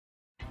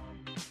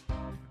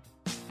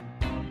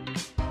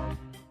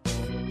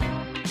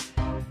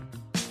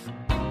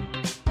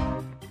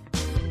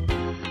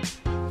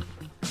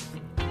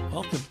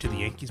Welcome to the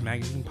Yankees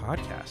Magazine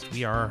podcast.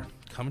 We are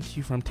coming to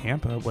you from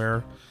Tampa,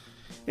 where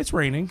it's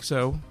raining,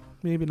 so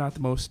maybe not the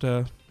most,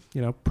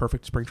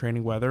 perfect spring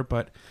training weather,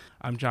 but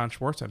I'm John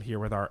Schwartz. I'm here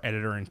with our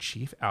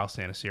editor-in-chief, Al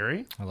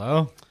Santasiere.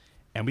 Hello.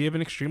 And we have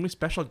an extremely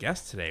special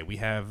guest today. We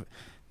have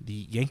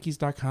the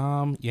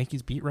Yankees.com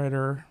Yankees beat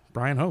writer,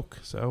 Bryan Hoch.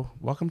 So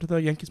welcome to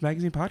the Yankees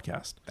Magazine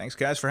podcast. Thanks,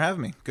 guys, for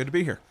having me. Good to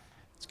be here.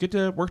 It's good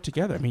to work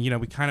together. I mean,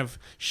 we kind of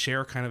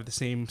share kind of the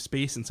same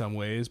space in some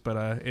ways, but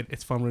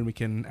it's fun when we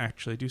can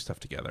actually do stuff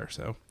together.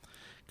 So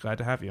glad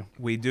to have you.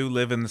 We do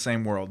live in the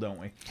same world, don't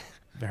we?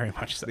 Very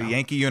much so. The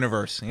Yankee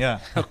universe,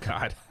 yeah. Oh,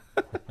 God.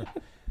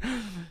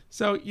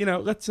 So,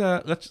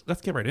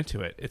 let's get right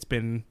into it. It's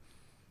been,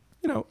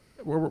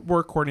 we're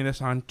recording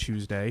this on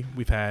Tuesday.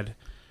 We've had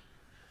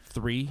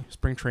 3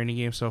 spring training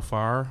games so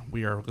far.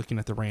 We are looking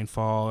at the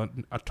rainfall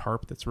and a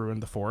tarp that's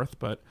ruined the 4th,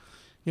 but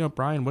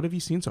Bryan, what have you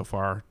seen so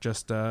far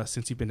just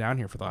since you've been down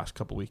here for the last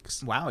couple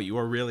weeks? Wow, you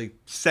are really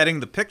setting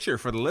the picture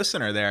for the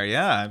listener there,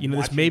 yeah.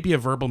 This may be a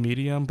verbal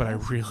medium, but I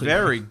really...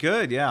 Very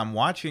good, yeah. I'm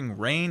watching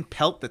rain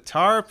pelt the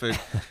tarp,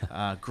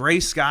 gray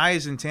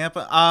skies in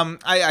Tampa.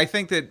 I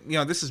think that,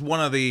 this is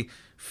one of the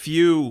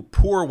few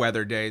poor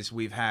weather days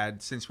we've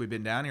had since we've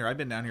been down here. I've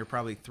been down here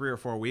probably 3 or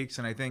 4 weeks,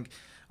 and I think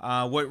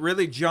what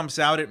really jumps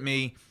out at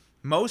me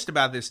most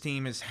about this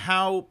team is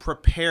how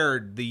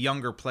prepared the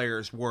younger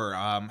players were,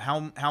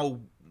 how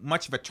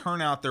much of a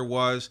turnout there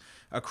was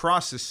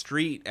across the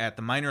street at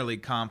the minor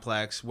league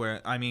complex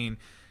where, 10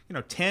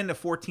 to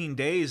 14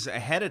 days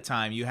ahead of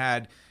time, you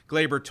had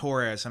Gleyber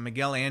Torres and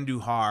Miguel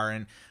Andujar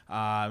and,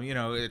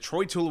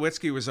 Troy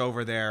Tulowitzki was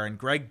over there and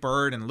Greg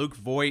Bird and Luke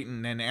Voigt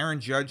and Aaron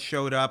Judge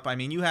showed up. I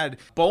mean, you had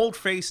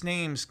bold-faced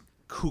names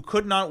who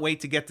could not wait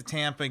to get to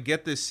Tampa and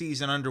get this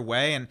season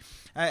underway. And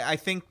I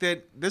think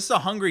that this is a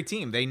hungry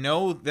team. They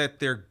know that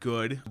they're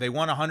good. They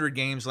won 100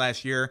 games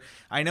last year.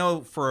 I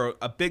know for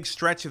a big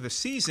stretch of the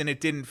season, it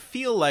didn't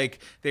feel like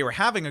they were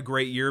having a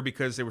great year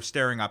because they were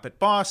staring up at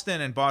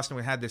Boston, and Boston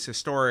had this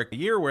historic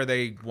year where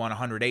they won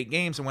 108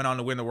 games and went on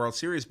to win the World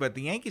Series. But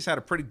the Yankees had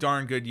a pretty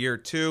darn good year,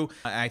 too.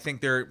 I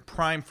think they're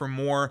primed for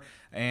more.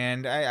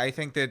 And I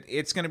think that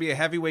it's going to be a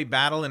heavyweight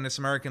battle in this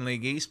American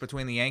League East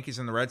between the Yankees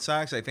and the Red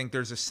Sox. I think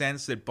there's a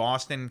sense that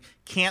Boston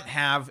can't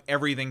have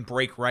everything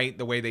break right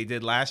the way they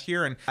did last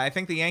year. And I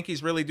think the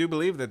Yankees really do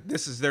believe that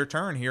this is their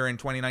turn here in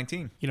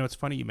 2019. It's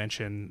funny you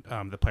mentioned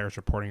the players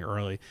reporting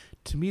early.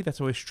 To me, that's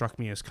always struck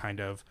me as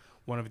kind of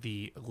one of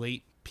the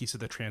late piece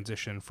of the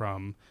transition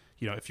from,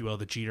 if you will,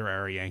 the Jeter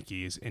era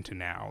Yankees into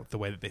now, the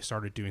way that they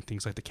started doing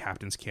things like the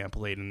captain's camp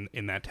late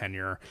in that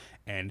tenure.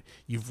 And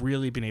you've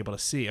really been able to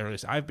see, or at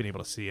least I've been able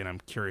to see, and I'm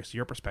curious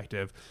your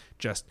perspective,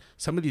 just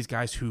some of these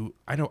guys who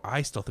I know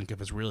I still think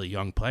of as really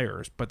young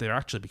players, but they're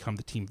actually become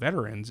the team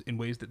veterans in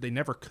ways that they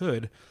never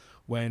could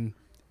when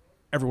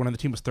everyone on the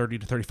team was 30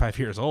 to 35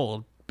 years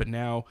old. But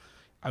now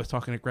I was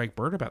talking to Greg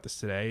Bird about this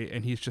today,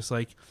 and he's just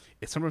like,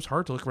 it's sometimes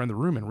hard to look around the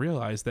room and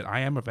realize that I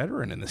am a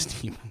veteran in this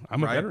team.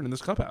 I'm a veteran in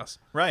this clubhouse.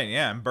 Right,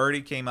 yeah. And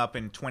Birdie came up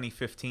in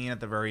 2015 at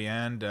the very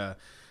end.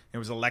 It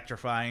was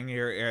electrifying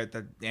here at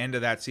the end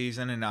of that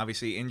season, and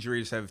obviously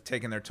injuries have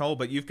taken their toll.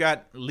 But you've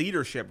got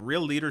leadership,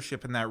 real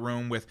leadership in that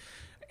room with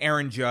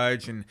Aaron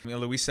Judge and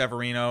Luis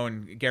Severino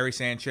and Gary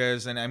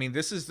Sanchez. And,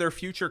 this is their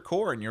future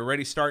core, and you're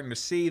already starting to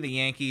see the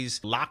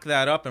Yankees lock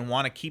that up and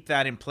want to keep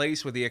that in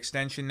place with the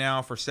extension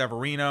now for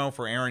Severino,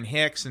 for Aaron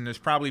Hicks, and there's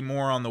probably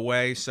more on the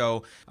way.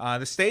 So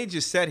the stage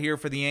is set here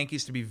for the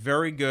Yankees to be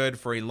very good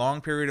for a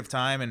long period of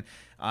time, and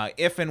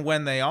if and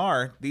when they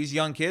are, these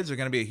young kids are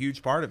going to be a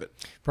huge part of it.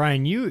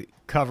 Bryan, you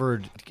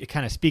covered,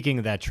 kind of speaking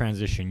of that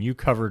transition, you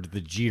covered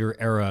the Jeter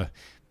era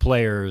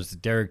players,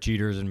 Derek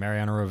Jeters and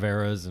Mariano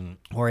Rivera's and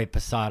Jorge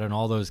Posada and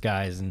all those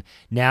guys. And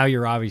now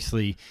you're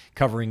obviously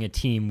covering a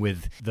team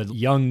with the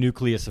young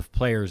nucleus of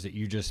players that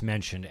you just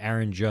mentioned,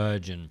 Aaron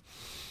Judge and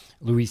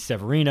Luis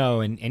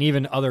Severino and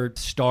even other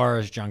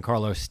stars,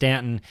 Giancarlo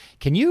Stanton.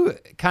 Can you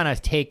kind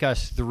of take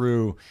us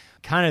through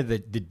kind of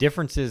the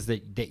differences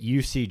that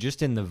you see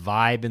just in the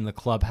vibe in the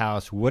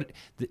clubhouse, what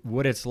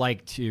it's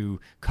like to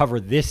cover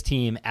this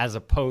team as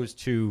opposed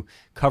to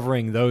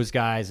covering those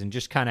guys, and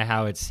just kind of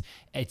how it's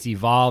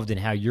evolved and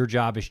how your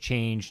job has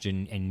changed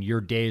and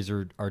your days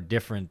are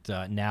different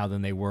now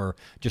than they were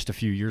just a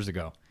few years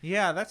ago?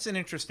 Yeah, that's an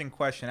interesting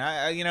question.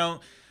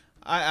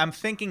 I'm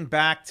thinking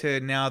back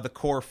to now the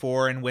core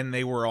 4 and when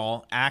they were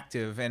all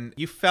active, and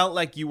you felt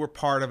like you were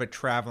part of a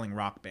traveling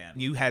rock band.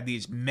 You had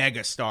these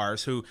mega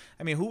stars who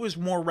was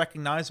more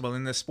recognizable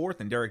in this sport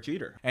than Derek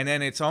Jeter? And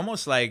then it's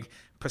almost like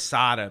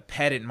Posada,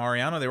 Pettit,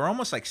 Mariano, they were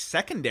almost like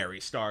secondary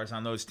stars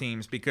on those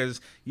teams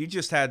because you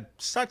just had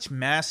such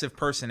massive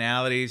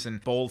personalities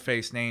and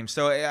bold-faced names.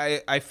 So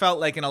I felt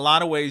like in a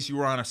lot of ways you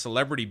were on a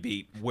celebrity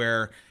beat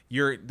where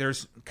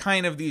there's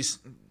kind of these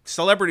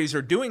celebrities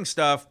are doing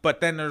stuff,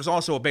 but then there's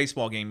also a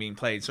baseball game being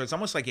played. So it's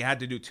almost like you had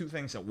to do two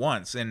things at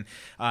once. And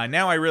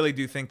now I really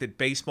do think that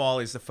baseball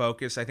is the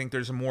focus. I think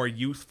there's a more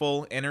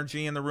youthful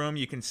energy in the room.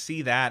 You can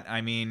see that.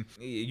 I mean,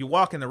 you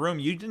walk in the room,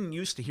 you didn't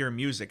used to hear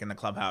music in the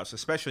clubhouse,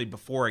 especially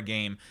before a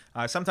game.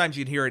 Sometimes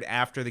you'd hear it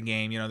after the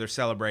game. They're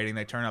celebrating,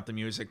 they turn up the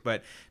music.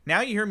 But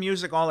now you hear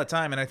music all the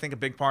time, and I think a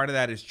big part of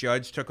that is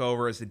Judge took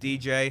over as the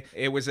DJ.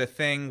 It was a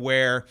thing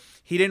where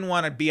he didn't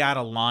want to be out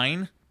of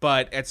line,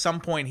 but at some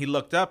point he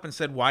looked up and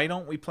said, why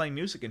don't we play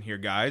music in here,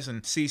 guys?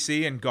 And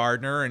CC and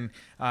Gardner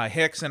and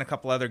Hicks and a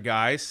couple other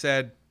guys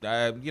said,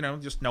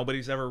 just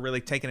nobody's ever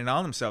really taken it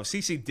on themselves.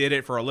 CC did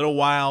it for a little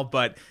while,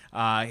 but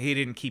he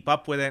didn't keep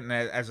up with it. And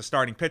as a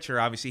starting pitcher,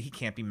 obviously he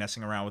can't be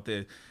messing around with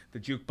the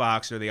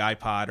jukebox or the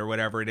iPod or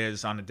whatever it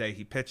is on the day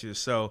he pitches.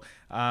 So,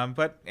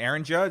 but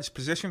Aaron Judge,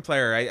 position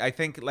player, I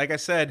think, like I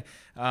said,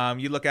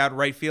 you look out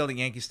right field at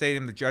Yankee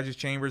Stadium, the Judge's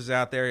Chambers is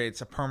out there. It's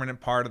a permanent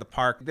part of the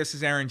park. This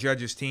is Aaron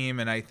Judge's team,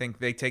 and I think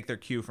they take their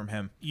cue from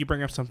him. You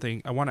bring up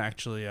something. I want to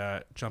actually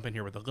jump in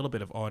here with a little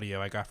bit of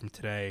audio I got from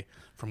today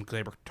from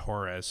Gleyber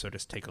Torres, so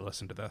just take a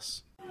listen to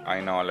this. I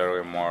know a little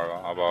bit more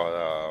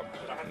about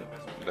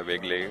the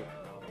big league.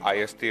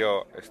 I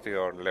still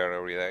learn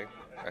every day.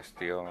 I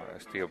still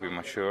be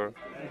mature,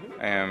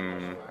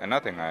 and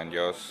nothing. And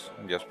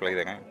just play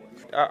the game.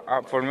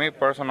 For me,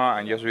 personal,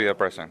 and just be the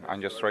person.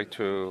 And just try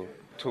to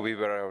be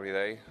better every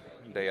day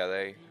a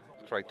day.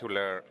 Try to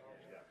learn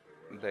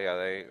day a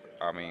day.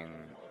 I mean,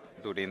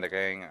 during the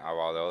game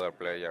about the other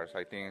players.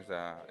 I think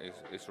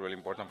it's really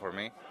important for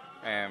me.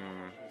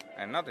 And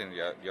nothing.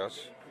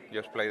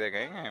 Just play the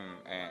game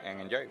and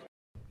enjoy.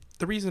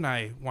 The reason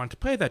I wanted to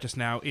play that just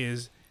now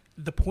is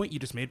the point you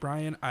just made,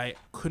 Brian. I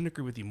couldn't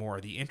agree with you more.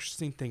 The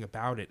interesting thing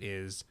about it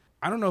is,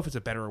 I don't know if it's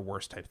a better or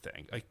worse type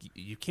thing. Like,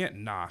 you can't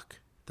knock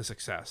the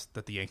success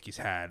that the Yankees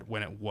had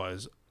when it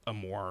was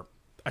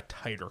a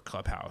tighter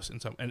clubhouse,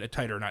 and a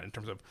tighter not in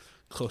terms of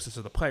closest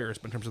to the players,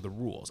 but in terms of the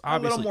rules.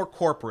 Obviously, a little more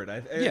corporate.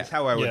 Is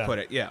how I would put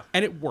it. Yeah,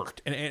 and it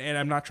worked. And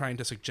I'm not trying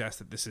to suggest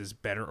that this is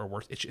better or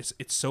worse.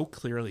 It's so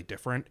clearly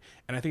different,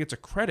 and I think it's a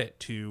credit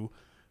to,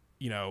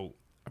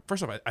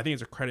 first of all, I think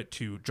it's a credit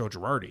to Joe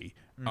Girardi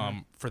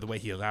for the way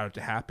he allowed it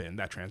to happen,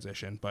 that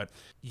transition. But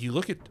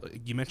you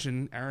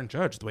mentioned Aaron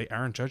Judge, the way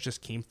Aaron Judge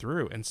just came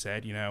through and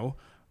said,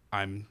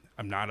 I'm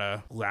not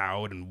a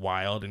loud and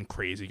wild and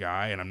crazy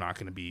guy, and I'm not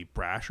going to be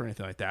brash or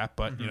anything like that.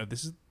 But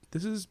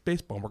this is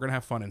baseball, and we're going to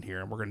have fun in here,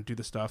 and we're going to do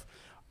the stuff.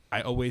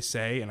 I always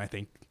say, and I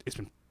think it's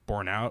been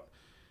borne out.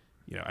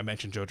 I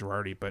mentioned Joe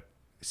Girardi, but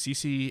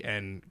CC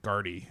and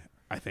Gardy,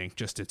 I think,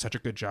 just did such a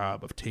good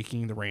job of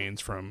taking the reins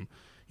from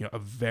a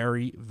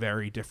very,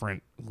 very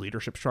different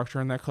leadership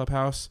structure in that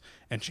clubhouse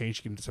and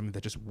changing it to something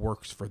that just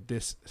works for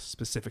this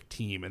specific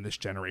team and this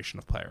generation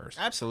of players.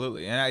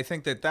 Absolutely. And I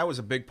think that was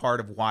a big part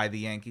of why the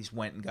Yankees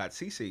went and got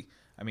CC.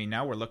 I mean,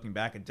 now we're looking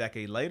back a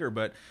decade later,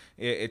 but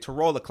to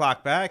roll the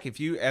clock back,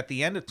 at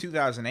the end of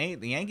 2008,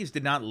 the Yankees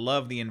did not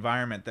love the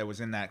environment that was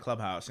in that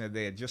clubhouse.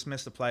 They had just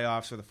missed the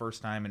playoffs for the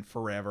first time in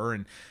forever,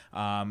 and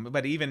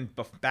but even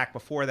back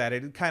before that,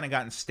 it had kind of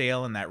gotten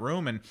stale in that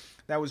room, and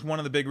that was one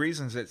of the big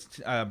reasons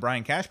that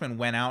Brian Cashman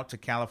went out to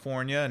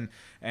California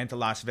and to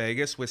Las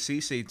Vegas with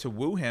CeCe to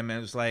woo him. It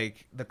was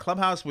like the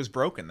clubhouse was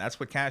broken. That's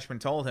what Cashman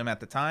told him at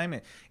the time.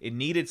 It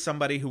needed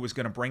somebody who was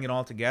going to bring it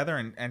all together,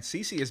 and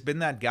CeCe has been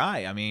that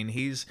guy. I mean,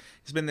 he's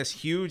been this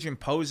huge,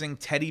 imposing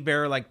teddy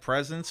bear-like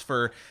presence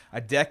for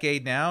a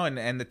decade now,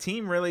 and the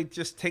team really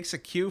just takes a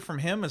cue from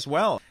him as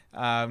well.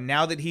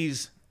 Now that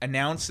he's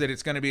announced that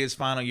it's going to be his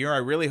final year, I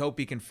really hope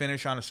he can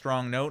finish on a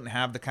strong note and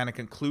have the kind of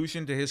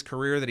conclusion to his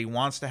career that he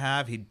wants to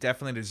have. He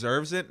definitely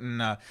deserves it. And,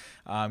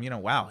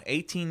 wow,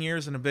 18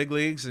 years in the big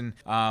leagues and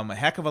a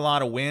heck of a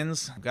lot of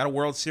wins. Got a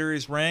World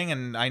Series ring,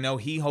 and I know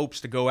he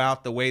hopes to go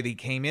out the way that he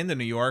came into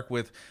New York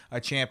with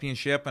a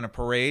championship and a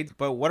parade.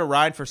 But what a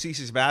ride for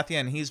CeCe Sabathia,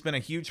 and he's been a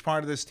huge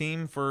part of this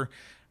team for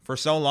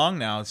so long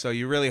now. So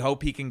you really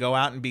hope he can go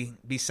out and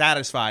be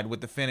satisfied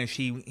with the finish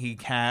he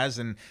has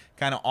and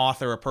kind of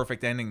author a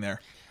perfect ending there.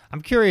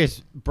 I'm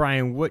curious,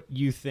 Brian, what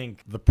you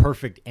think the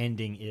perfect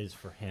ending is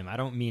for him. I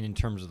don't mean in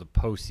terms of the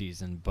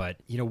postseason, but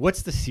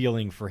what's the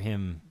ceiling for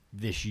him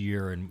this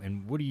year,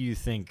 and what do you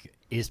think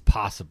is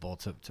possible,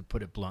 to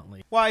put it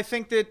bluntly? Well, I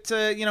think that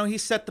he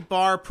set the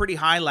bar pretty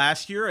high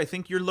last year. I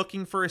think you're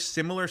looking for a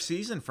similar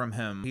season from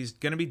him. He's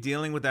going to be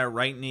dealing with that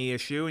right knee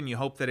issue, and you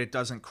hope that it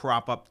doesn't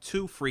crop up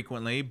too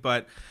frequently.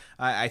 But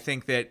I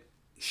think that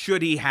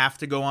should he have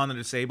to go on the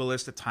disabled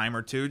list a time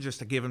or two just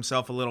to give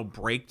himself a little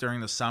break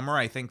during the summer,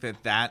 I think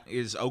that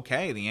is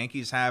okay. The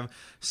Yankees have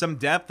some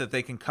depth that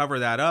they can cover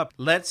that up.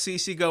 Let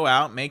CeCe go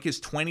out, make his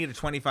 20 to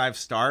 25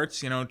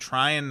 starts,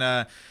 try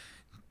and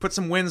put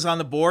some wins on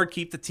the board,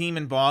 keep the team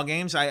in ball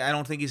games. I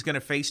don't think he's going to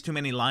face too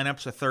many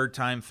lineups a third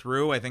time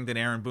through. I think that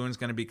Aaron Boone's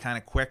going to be kind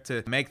of quick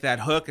to make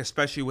that hook,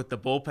 especially with the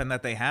bullpen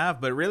that they have.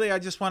 But really, I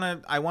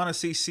want to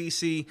see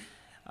CeCe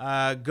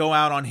go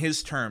out on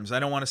his terms. I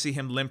don't want to see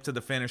him limp to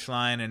the finish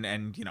line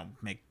and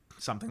make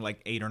something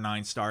like 8 or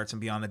 9 starts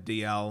and be on the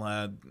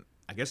DL.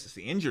 I guess it's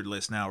the injured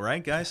list now,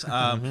 right, guys?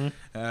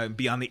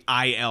 Be on the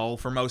IL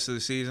for most of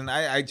the season.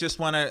 I just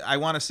want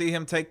to see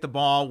him take the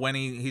ball when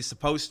he's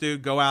supposed to,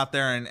 go out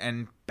there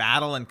and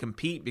battle and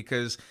compete,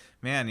 because,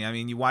 man, I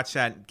mean, you watch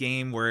that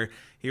game where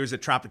he was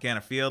at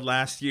Tropicana Field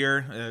last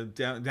year,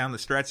 down the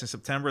stretch in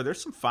September.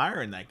 There's some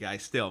fire in that guy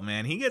still,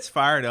 man. He gets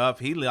fired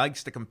up. He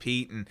likes to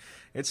compete, and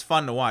it's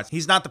fun to watch.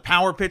 He's not the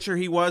power pitcher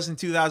he was in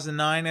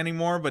 2009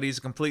 anymore, but he's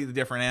a completely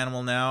different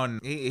animal now,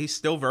 and he's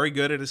still very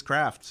good at his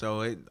craft.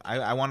 So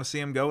I want to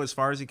see him go as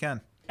far as he can.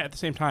 At the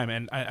same time,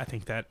 and I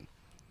think that,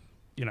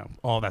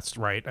 all that's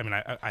right. I mean,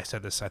 I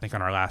said this, I think,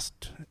 on our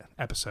last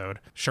episode.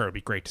 Sure, it'd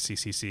be great to see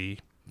CC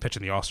pitch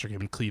in the All-Star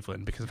game in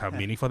Cleveland because of how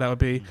meaningful that would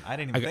be. I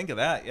didn't even think of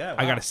that. Yeah, wow.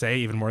 I got to say,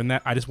 even more than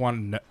that, I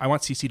want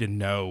CC to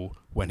know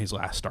when his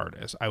last start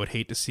is. I would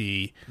hate to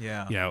see,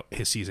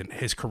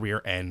 his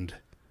career end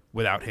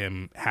without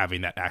him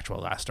having that actual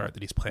last start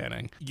that he's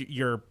planning.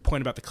 Your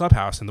point about the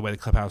clubhouse and the way the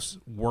clubhouse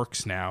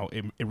works now,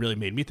 it really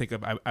made me think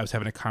of, I was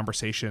having a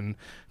conversation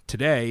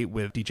today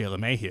with DJ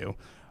LeMahieu,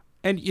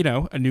 and,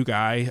 a new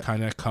guy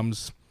kind of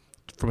comes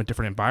from a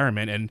different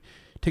environment, and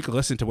take a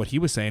listen to what he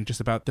was saying just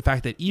about the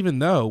fact that even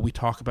though we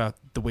talk about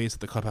the ways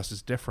that the clubhouse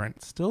is different,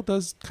 it still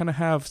does kind of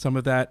have some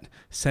of that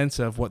sense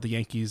of what the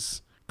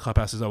Yankees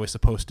clubhouse is always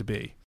supposed to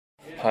be.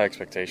 High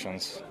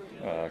expectations,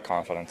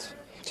 confidence,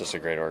 just a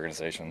great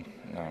organization.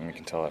 You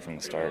can tell that from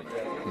the start.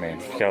 I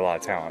mean, you got a lot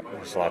of talent.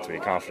 There's a lot to be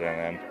confident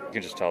in. You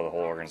can just tell the whole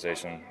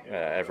organization,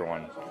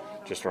 everyone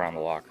just around the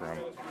locker room,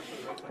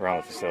 around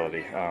the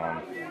facility.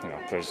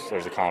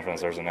 There's a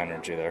confidence, there's an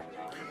energy there.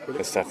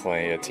 It's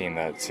definitely a team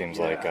that seems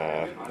like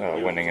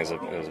winning is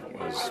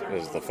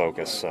the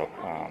focus. So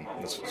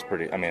it's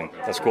pretty. I mean,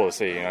 that's cool to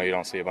see. You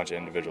don't see a bunch of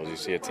individuals. You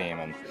see a team,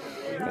 and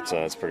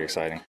it's pretty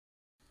exciting.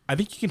 I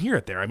think you can hear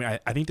it there. I mean,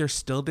 I think there's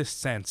still this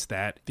sense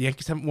that the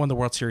Yankees haven't won the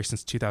World Series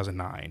since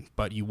 2009,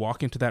 but you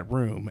walk into that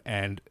room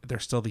and they're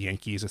still the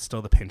Yankees. It's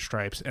still the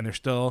pinstripes, and there's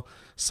still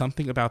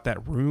something about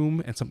that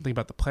room and something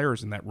about the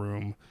players in that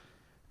room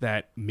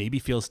that maybe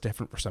feels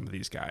different for some of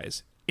these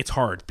guys. It's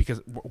hard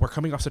because we're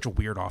coming off such a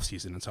weird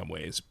offseason in some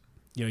ways.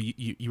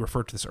 You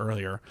referred to this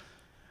earlier.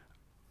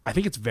 I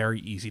think it's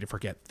very easy to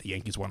forget the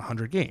Yankees won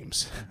 100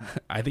 games.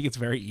 I think it's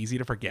very easy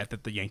to forget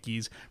that the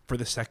Yankees, for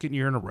the second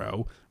year in a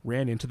row,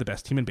 ran into the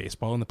best team in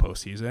baseball in the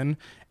postseason.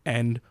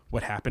 And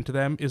what happened to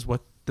them is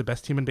what the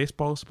best team in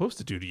baseball is supposed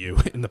to do to you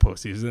in the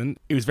postseason.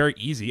 It was very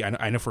easy.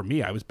 I know for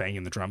me, I was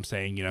banging the drum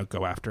saying,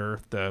 go after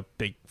the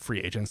big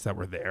free agents that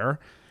were there.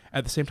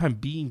 At the same time,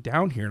 being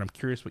down here, and I'm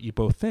curious what you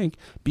both think,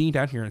 being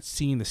down here and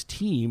seeing this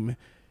team,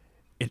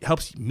 it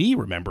helps me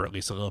remember at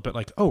least a little bit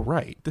like, oh,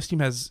 right, this team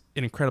has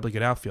an incredibly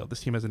good outfield. This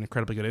team has an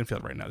incredibly good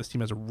infield right now. This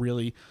team has a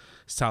really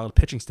solid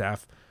pitching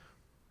staff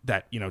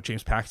that,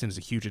 James Paxton is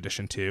a huge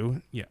addition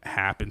to.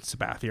 Happ and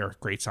Sabathia are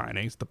great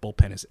signings. The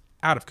bullpen is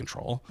out of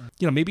control.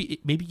 Maybe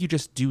you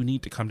just do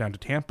need to come down to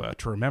Tampa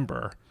to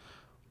remember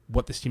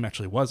what this team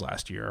actually was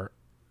last year,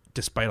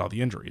 despite all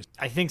the injuries.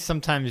 I think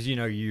sometimes,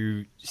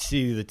 you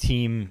see the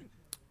team,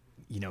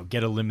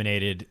 get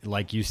eliminated,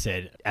 like you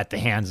said, at the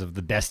hands of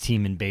the best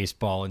team in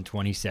baseball in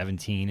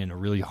 2017 in a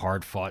really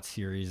hard-fought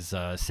series,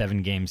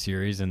 7-game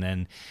series. And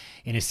then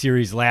in a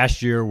series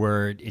last year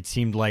where it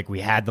seemed like we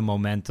had the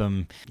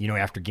momentum,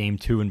 after Game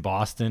 2 in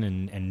Boston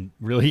and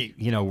really,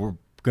 we're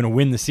going to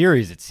win the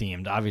series, it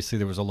seemed. Obviously,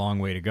 there was a long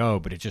way to go,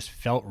 but it just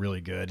felt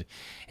really good.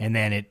 And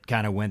then it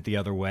kind of went the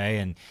other way.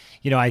 And,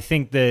 I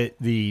think that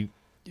the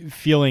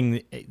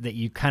feeling that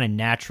you kind of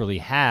naturally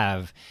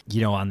have,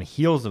 on the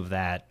heels of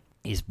that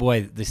is,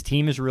 boy, this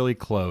team is really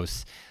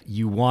close.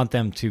 You want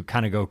them to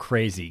kind of go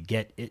crazy,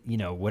 get it,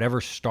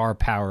 whatever star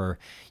power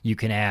you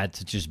can add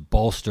to just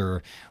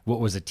bolster what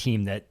was a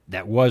team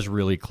that was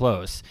really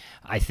close.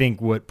 I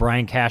think what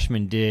Brian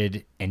Cashman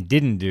did and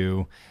didn't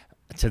do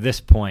to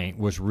this point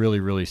was really,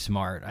 really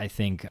smart. I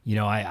think,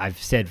 I've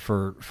said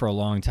for a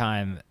long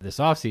time this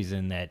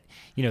offseason that,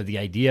 the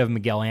idea of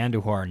Miguel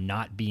Andujar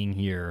not being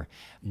here,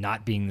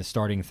 not being the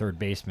starting third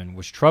baseman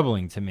was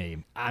troubling to me.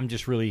 I'm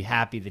just really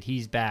happy that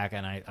he's back,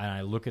 and I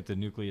look at the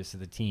nucleus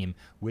of the team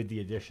with the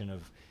addition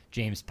of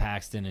James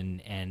Paxton,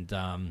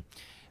 and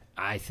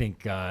I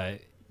think,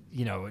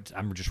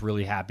 I'm just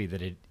really happy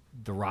that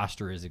the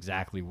roster is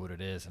exactly what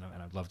it is, and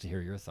I'd love to hear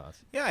your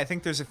thoughts. Yeah, I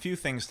think there's a few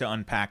things to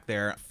unpack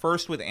there.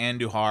 First, with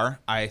Andujar,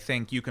 I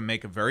think you can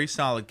make a very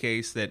solid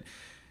case that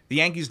the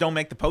Yankees don't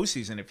make the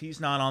postseason if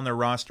he's not on their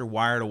roster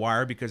wire to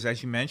wire, because,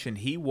 as you mentioned,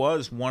 he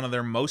was one of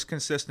their most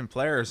consistent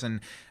players, and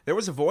there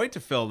was a void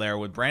to fill there.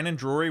 With Brandon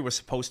Drury was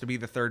supposed to be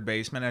the third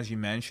baseman, as you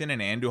mentioned,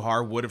 and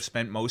Andujar would have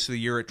spent most of the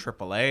year at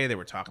AAA. They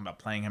were talking about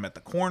playing him at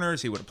the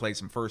corners. He would have played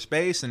some first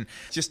base, and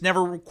just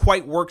never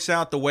quite works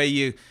out the way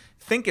you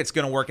think it's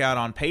going to work out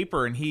on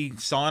paper. And he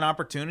saw an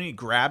opportunity,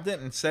 grabbed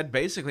it, and said,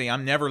 basically,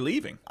 I'm never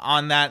leaving.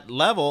 On that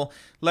level,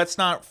 let's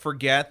not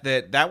forget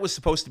that was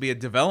supposed to be a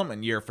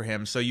development year for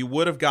him, so you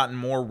would have gotten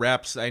more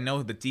reps. I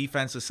know the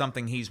defense is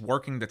something he's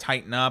working to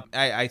tighten up.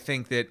 I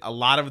think that a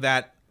lot of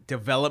that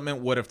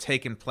development would have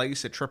taken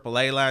place at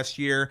AAA last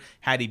year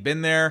had he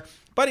been there.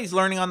 But he's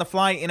learning on the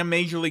fly in a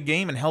major league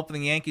game and helping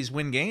the Yankees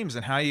win games.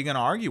 And how are you going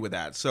to argue with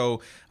that?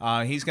 So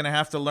he's going to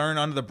have to learn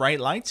under the bright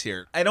lights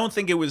here. I don't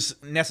think it was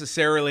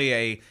necessarily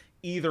a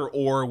either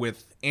or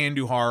with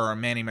Andujar or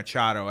Manny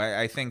Machado.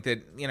 I think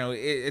that,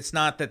 it's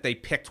not that they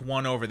picked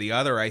one over the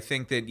other. I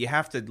think that you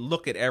have to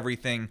look at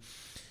everything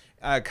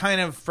kind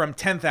of from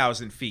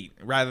 10,000 feet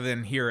rather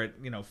than here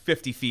at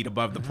 50 feet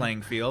above the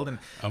playing field. And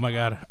oh my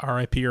God,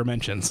 RIP your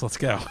mentions. Let's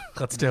go.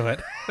 Let's do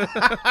it.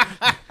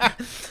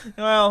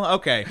 Well,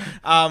 okay.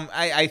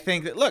 I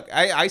think that, look,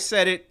 I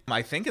said it,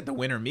 I think at the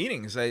winter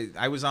meetings.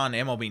 I was on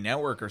MLB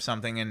Network or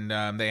something,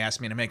 and they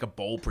asked me to make a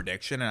bold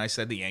prediction, and I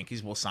said the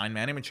Yankees will sign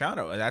Manny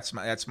Machado.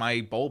 That's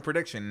my bold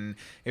prediction.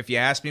 If you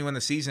asked me when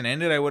the season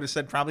ended, I would have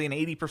said probably an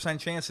 80%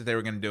 chance that they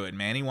were going to do it.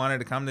 Manny wanted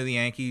to come to the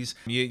Yankees.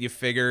 You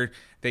figured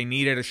they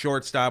needed a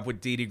shortstop with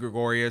Didi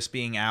Gregorius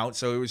being out,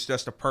 so it was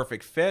just a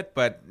perfect fit.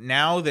 But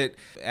now that,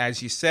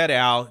 as you said,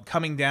 Al,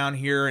 coming down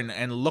here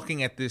and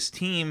looking at this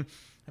team,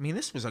 I mean,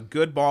 this was a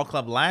good ball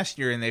club last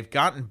year, and they've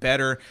gotten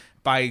better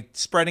by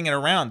spreading it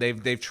around.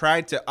 They've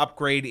tried to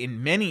upgrade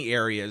in many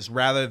areas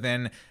rather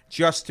than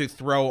just to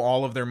throw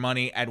all of their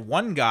money at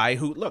one guy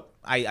who, look,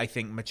 I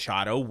think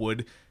Machado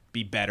would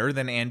be better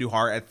than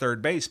Andujar at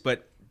third base,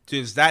 but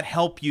does that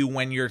help you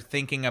when you're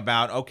thinking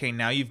about, okay,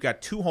 now you've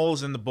got 2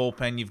 holes in the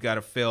bullpen you've got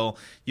to fill.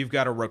 You've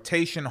got a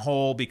rotation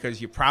hole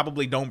because you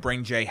probably don't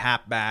bring J.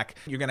 Happ back.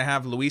 You're going to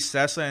have Luis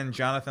Sessa and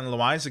Jonathan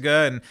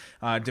Loaizaga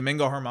and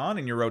Domingo Germán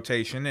in your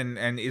rotation.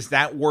 And is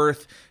that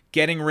worth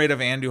getting rid of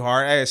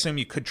Andujar? I assume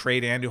you could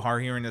trade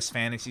Andujar here in this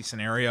fantasy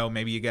scenario.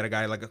 Maybe you get a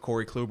guy like a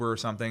Corey Kluber or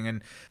something.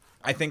 And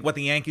I think what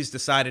the Yankees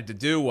decided to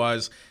do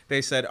was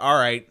they said, all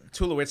right,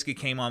 Tulowitzki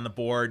came on the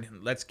board.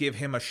 Let's give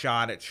him a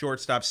shot at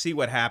shortstop, see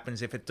what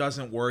happens. If it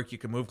doesn't work, you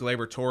can move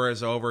Gleyber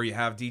Torres over. You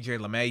have DJ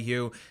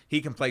LeMahieu.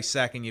 He can play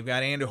second. You've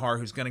got Andujar,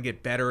 who's going to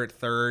get better at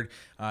third.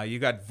 You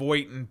got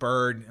Voit and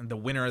Bird, the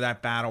winner of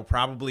that battle.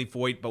 Probably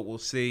Voit, but we'll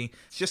see.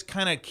 Just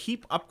kind of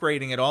keep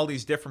upgrading at all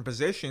these different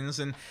positions.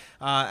 And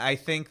I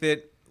think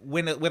that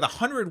with a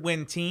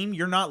 100-win team,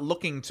 you're not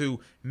looking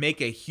to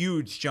make a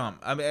huge jump.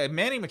 I mean,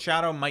 Manny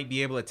Machado might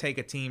be able to take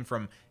a team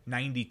from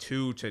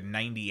 92 to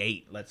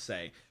 98, let's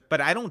say. But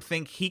I don't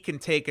think he can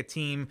take a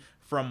team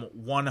from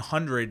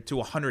 100 to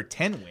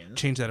 110 wins.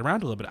 Change that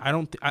around a little bit.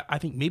 I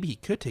think maybe he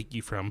could take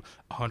you from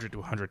 100 to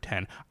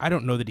 110. I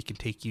don't know that he can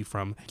take you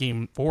from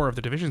Game 4 of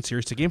the division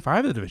series to Game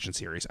 5 of the division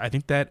series. I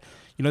think that,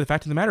 the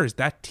fact of the matter is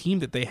that team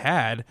that they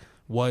had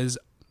was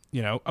a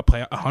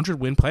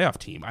 100-win playoff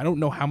team. I don't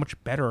know how much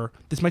better,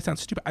 this might sound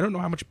stupid, I don't know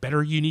how much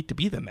better you need to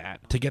be than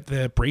that to get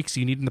the breaks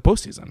you need in the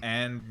postseason.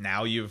 And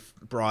now you've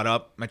brought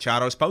up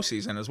Machado's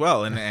postseason as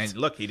well. And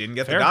look, he didn't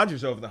get Fair. the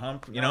Dodgers over the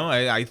hump.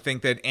 I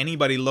think that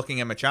anybody looking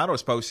at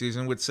Machado's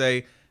postseason would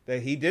say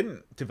that he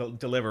didn't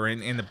deliver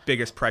in the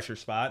biggest pressure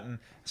spot. And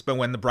it's been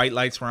when the bright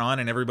lights were on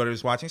and everybody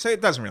was watching. So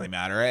it doesn't really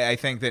matter. I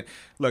think that,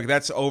 look,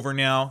 that's over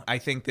now. I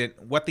think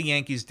that what the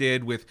Yankees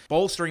did with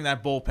bolstering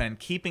that bullpen,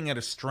 keeping it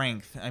a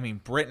strength. I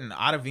mean, Britton,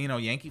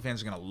 Ottavino, Yankee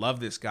fans are going to love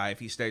this guy if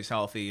he stays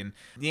healthy. And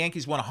the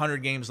Yankees won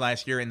 100 games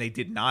last year, and they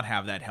did not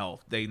have that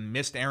health. They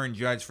missed Aaron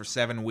Judge for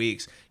 7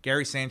 weeks.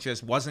 Gary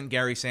Sanchez wasn't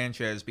Gary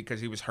Sanchez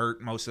because he was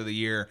hurt most of the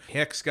year.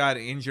 Hicks got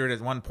injured at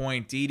one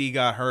point. Didi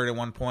got hurt at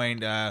one point.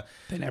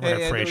 They never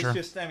had Frazier. It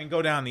was just,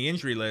 go down the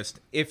injury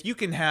list. If you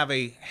can have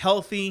a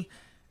healthy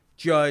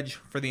Judge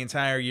for the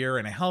entire year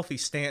and a healthy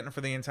Stanton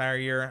for the entire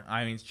year,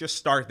 just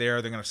start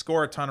there. They're going to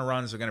score a ton of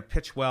runs. They're going to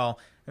pitch well.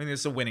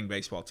 This is a winning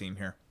baseball team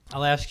here.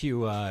 I'll ask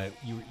you,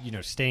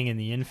 staying in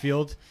the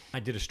infield. I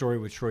did a story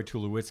with Troy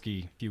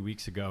Tulowitzki a few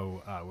weeks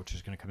ago, which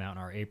is going to come out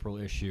in our April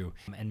issue.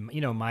 And,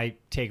 my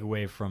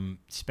takeaway from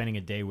spending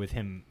a day with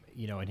him,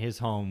 in his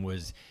home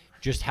was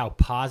just how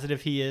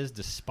positive he is,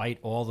 despite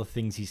all the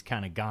things he's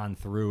kind of gone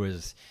through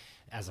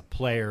as a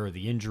player,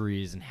 the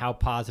injuries, and how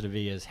positive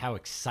he is, how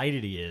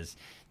excited he is,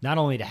 not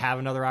only to have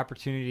another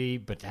opportunity,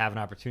 but to have an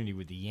opportunity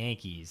with the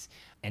Yankees.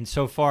 And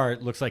so far,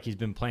 it looks like he's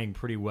been playing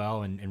pretty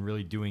well and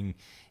really doing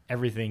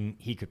everything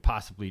he could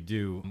possibly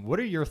do. What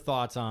are your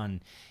thoughts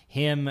on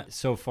him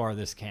so far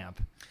this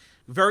camp?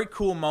 Very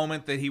cool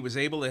moment that he was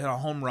able to hit a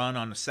home run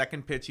on the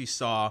second pitch he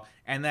saw,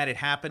 and that it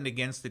happened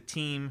against the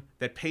team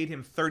that paid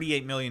him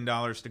 $38 million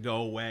to go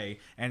away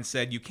and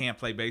said, you can't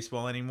play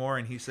baseball anymore.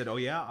 And he said, oh,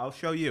 yeah, I'll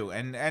show you.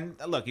 And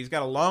look, he's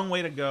got a long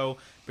way to go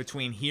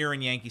between here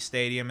and Yankee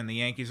Stadium, and the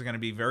Yankees are going to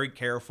be very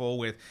careful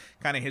with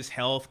kind of his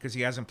health because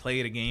he hasn't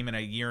played a game in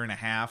a year and a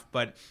half.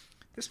 But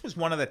this was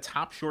one of the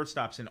top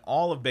shortstops in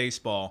all of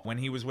baseball when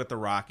he was with the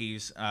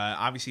Rockies.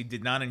 Obviously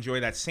did not enjoy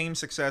that same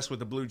success with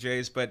the Blue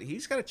Jays, but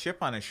he's got a chip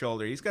on his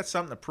shoulder. He's got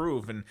something to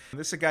prove. And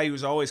this is a guy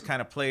who's always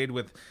kind of played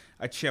with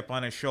a chip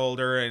on his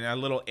shoulder and a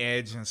little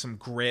edge and some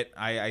grit.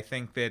 I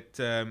think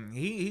that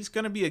he's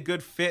going to be a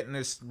good fit in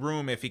this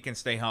room if he can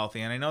stay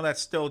healthy. And I know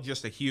that's still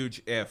just a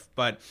huge if.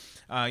 But,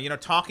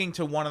 talking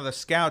to one of the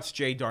scouts,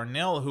 Jay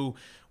Darnell, who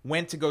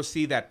went to go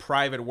see that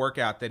private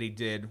workout that he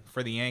did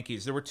for the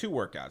Yankees. There were 2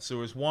 workouts. There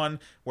was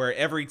one where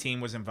every team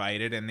was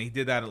invited, and he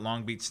did that at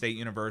Long Beach State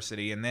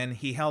University. And then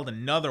he held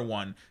another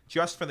one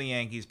just for the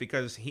Yankees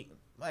because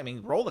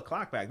roll the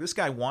clock back. This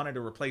guy wanted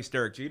to replace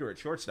Derek Jeter at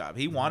shortstop.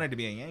 He wanted to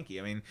be a Yankee.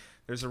 I mean,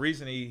 there's a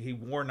reason he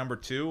wore number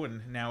 2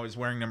 and now is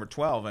wearing number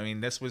 12. I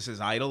mean, this was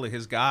his idol,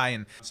 his guy.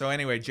 And so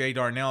anyway, Jay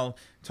Darnell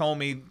told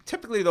me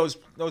typically those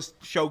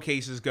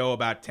showcases go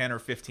about 10 or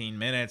 15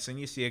 minutes, and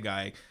you see a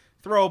guy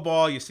throw a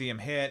ball, you see him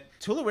hit.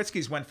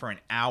 Tulowitzki's went for an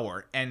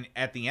hour, and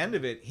at the end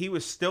of it, he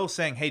was still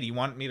saying, "Hey, do you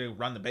want me to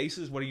run the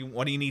bases? What do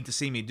you need to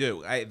see me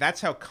do?" That's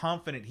how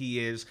confident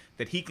he is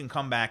that he can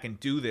come back and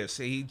do this.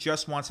 He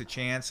just wants a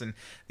chance, and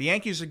the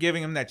Yankees are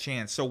giving him that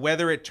chance. So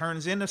whether it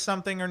turns into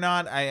something or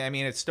not, I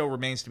mean, it still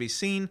remains to be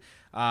seen.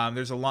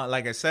 There's a lot,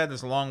 like I said,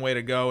 there's a long way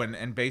to go,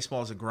 and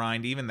baseball is a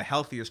grind. Even the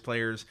healthiest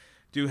players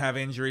do have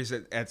injuries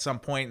at some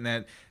point,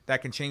 and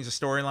that can change the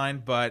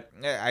storyline. But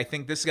I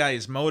think this guy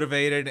is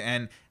motivated,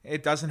 and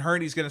it doesn't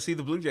hurt. He's going to see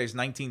the Blue Jays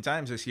 19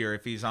 times this year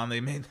if he's on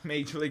the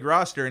Major League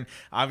roster, and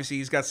obviously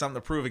he's got something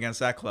to prove against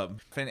that club.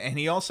 And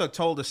he also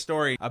told a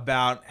story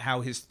about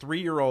how his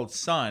 3-year-old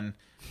son,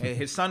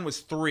 his son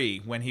was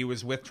 3 when he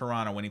was with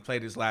Toronto, when he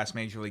played his last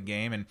Major League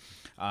game,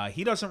 and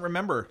he doesn't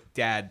remember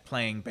Dad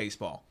playing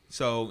baseball.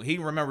 So he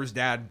remembers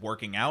Dad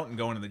working out and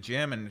going to the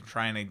gym and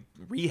trying to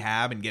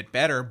rehab and get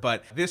better.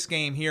 But this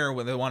game here,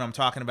 with the one I'm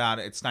talking about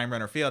at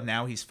Steinbrenner Field,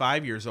 now he's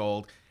 5 years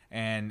old,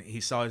 and he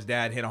saw his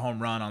dad hit a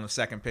home run on the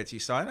second pitch he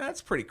saw. And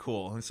that's pretty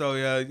cool. And so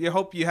you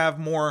hope you have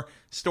more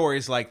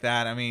stories like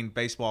that. I mean,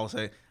 baseball is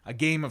a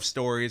game of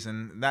stories,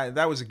 and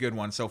that was a good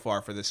one so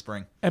far for this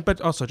spring.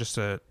 But also, just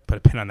to put a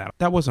pin on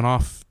that wasn't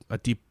off a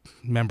deep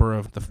member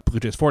of the Blue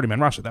Jays 40-man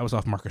roster. That was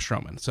off Marcus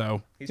Stroman.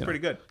 So he's pretty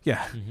good.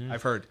 Yeah.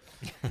 I've heard.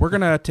 We're going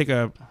to take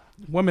a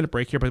 1-minute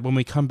break here, but when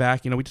we come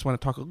back, we just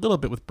want to talk a little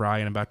bit with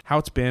Bryan about how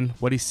it's been,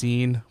 what he's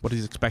seen, what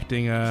he's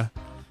expecting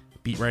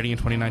beat writing in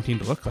 2019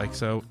 to look like.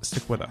 So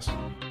stick with us.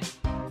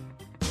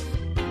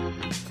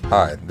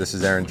 Hi, this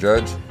is Aaron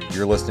Judge.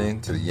 You're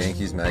listening to the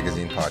Yankees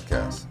Magazine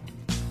podcast.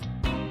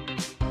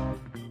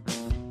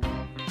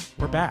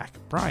 We're back.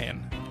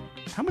 Bryan,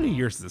 how many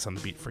years is this on the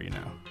beat for you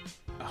now?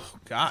 Oh,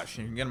 gosh,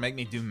 you're going to make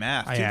me do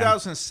math. I am.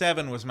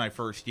 2007 was my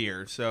first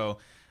year, so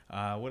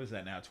what is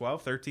that now,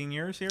 12, 13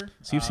 years here?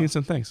 So you've seen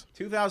some things.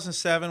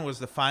 2007 was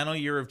the final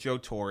year of Joe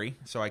Torre,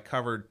 so I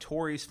covered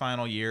Torre's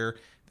final year,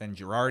 then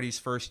Girardi's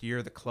first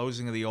year, the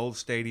closing of the old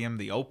stadium,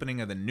 the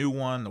opening of the new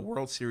one, the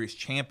World Series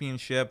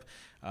championship,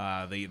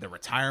 the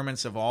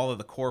retirements of all of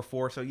the core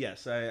 4. So,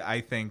 yes,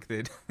 I think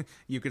that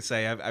you could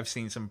say I've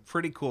seen some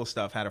pretty cool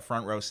stuff, had a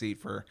front row seat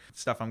for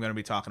stuff I'm going to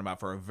be talking about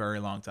for a very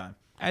long time.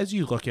 As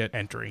you look at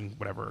entering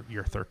whatever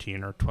year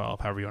 13 or 12,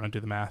 however you want to do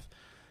the math,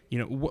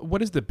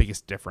 what is the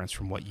biggest difference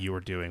from what you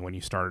were doing when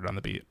you started on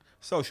the beat?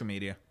 Social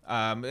media.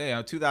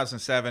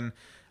 2007,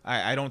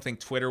 I don't think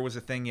Twitter was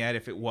a thing yet.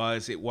 If it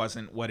was, it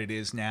wasn't what it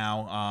is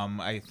now.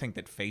 I think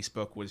that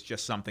Facebook was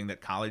just something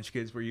that college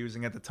kids were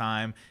using at the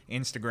time.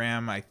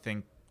 Instagram, I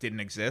think, didn't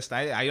exist.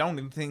 I don't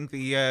even think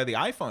the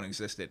iPhone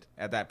existed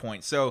at that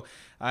point. So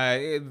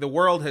the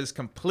world has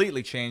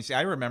completely changed.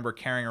 I remember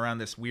carrying around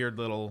this weird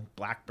little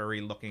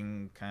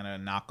BlackBerry-looking kind of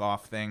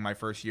knockoff thing my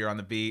first year on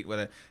the beat with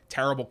a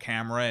terrible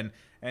camera,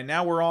 and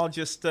now we're all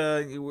just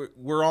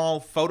we're all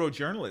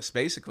photojournalists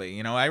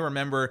basically. I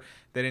remember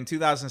that in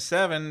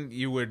 2007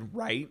 you would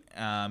write,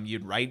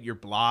 you'd write your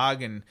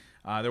blog, and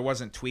there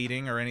wasn't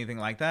tweeting or anything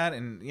like that,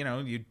 and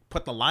you'd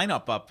put the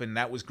lineup up, and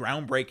that was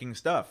groundbreaking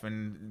stuff.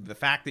 And the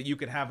fact that you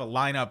could have a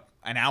lineup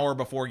an hour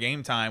before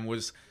game time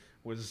was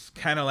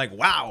kind of like,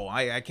 wow,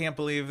 I can't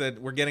believe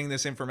that we're getting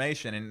this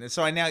information. And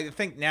so I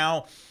think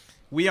now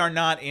we are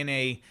not in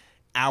a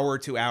hour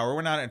to hour,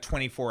 we're not in a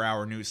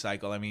 24-hour news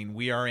cycle. I mean,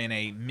 we are in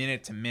a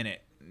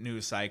minute-to-minute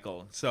news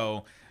cycle.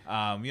 So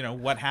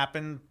what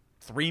happened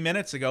 3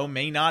 minutes ago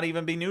may not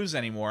even be news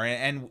anymore.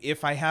 And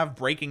if I have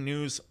breaking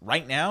news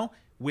right now,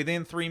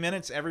 within 3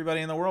 minutes,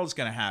 everybody in the world is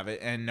going to have it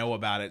and know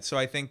about it. So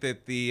I think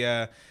that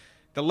the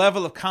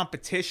level of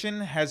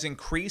competition has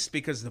increased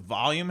because the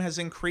volume has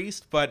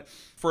increased. But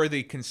for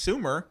the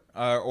consumer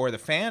or the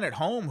fan at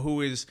home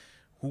who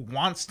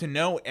wants to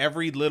know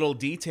every little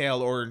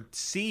detail or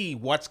see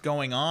what's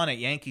going on at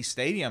Yankee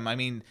Stadium, I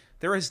mean,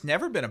 there has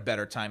never been a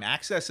better time.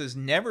 Access has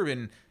never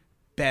been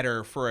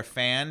better for a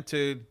fan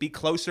to be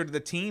closer to the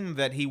team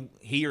that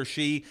he or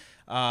she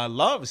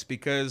loves,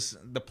 because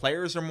the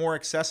players are more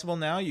accessible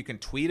now. You can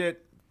tweet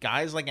it.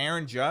 Guys like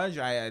Aaron Judge,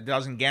 it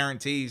doesn't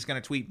guarantee he's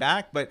going to tweet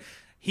back, but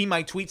he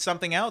might tweet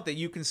something out that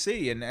you can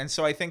see. And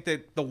so I think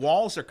that the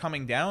walls are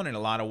coming down in a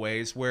lot of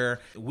ways, where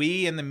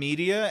we in the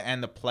media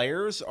and the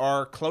players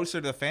are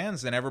closer to the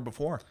fans than ever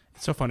before.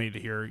 It's so funny to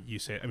hear you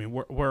say, I mean,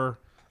 we're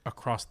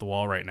across the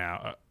wall right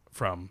now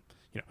from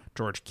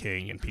George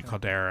King and Pete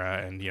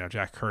Caldera and,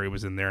 Jack Curry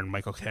was in there and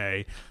Michael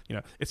Kay.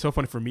 It's so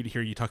funny for me to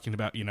hear you talking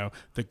about,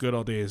 the good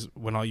old days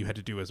when all you had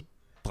to do was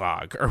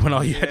blog or when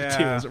all you had to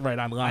do was write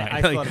online.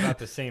 I thought about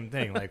the same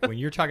thing. Like when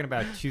you're talking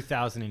about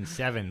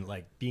 2007,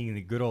 like being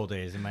the good old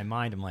days, in my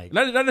mind, I'm like,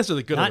 not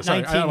necessarily good old days.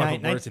 Sorry, I don't want to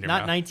put words in your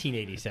mouth.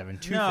 1987,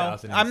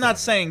 2007. No, I'm not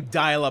saying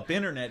dial-up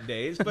internet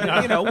days, but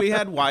we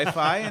had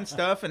Wi-Fi and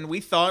stuff, and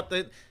we thought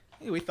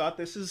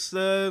this is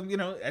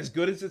as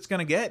good as it's going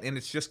to get, and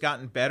it's just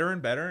gotten better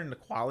and better, and the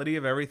quality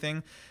of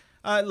everything.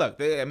 Look,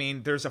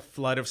 there's a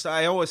flood of stuff.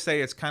 I always say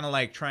it's kind of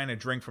like trying to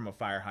drink from a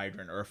fire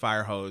hydrant or a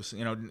fire hose,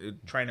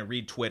 trying to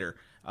read Twitter.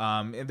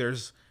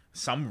 There's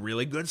some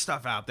really good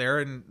stuff out there,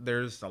 and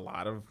there's a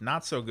lot of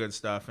not so good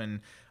stuff, and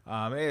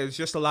it's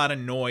just a lot of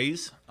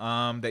noise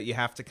that you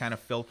have to kind of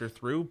filter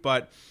through.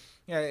 But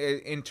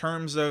in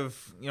terms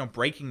of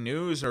breaking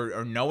news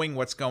or knowing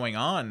what's going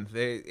on,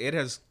 it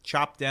has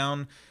chopped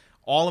down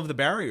all of the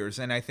barriers,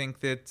 and I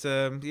think that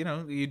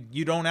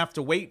you don't have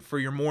to wait for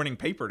your morning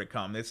paper to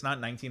come. It's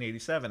not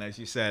 1987, as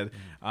you said.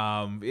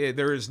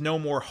 There is no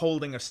more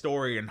holding a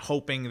story and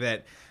hoping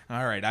that,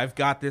 all right, I've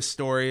got this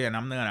story and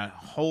I'm gonna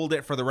hold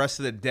it for the rest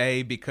of the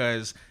day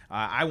because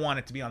I want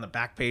it to be on the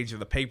back page of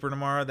the paper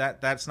tomorrow.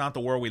 That's not the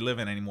world we live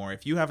in anymore.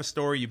 If you have a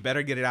story, you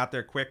better get it out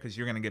there quick because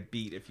you're gonna get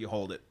beat if you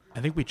hold it. I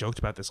think we joked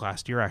about this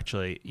last year,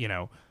 actually.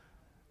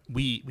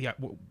 We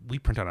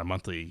print out a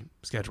monthly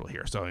schedule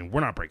here, so we're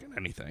not breaking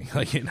anything,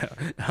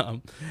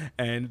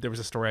 and there was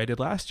a story I did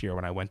last year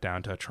when I went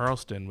down to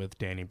Charleston with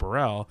Danny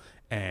Burrell,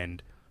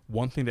 and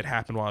one thing that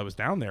happened while I was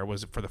down there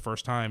was for the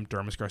first time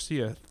Dermis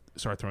Garcia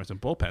started throwing some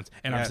bullpens,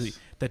 and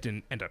obviously that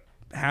didn't end up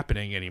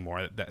happening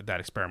anymore. That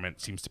experiment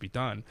seems to be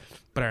done,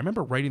 but I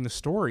remember writing the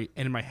story,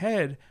 and in my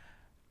head,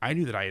 I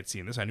knew that I had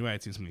seen this. I knew I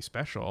had seen something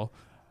special,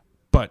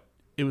 but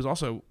it was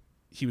also,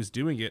 he was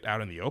doing it out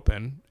in the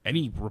open.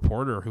 Any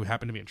reporter who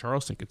happened to be in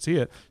Charleston could see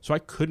it. So I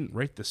couldn't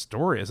write the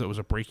story as it was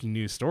a breaking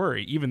news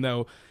story, even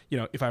though,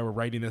 if I were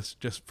writing this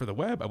just for the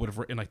web, I would have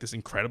written like this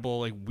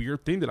incredible,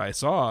 weird thing that I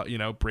saw,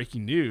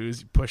 breaking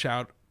news, push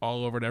out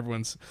all over to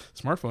everyone's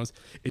smartphones.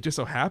 It just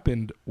so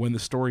happened when the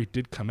story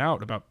did come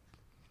out about,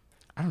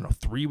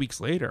 3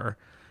 weeks later,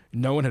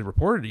 no one had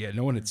reported it yet.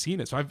 No one had seen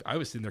it. So I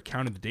was sitting there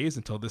counting the days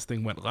until this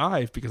thing went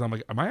live because I'm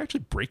like, am I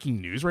actually breaking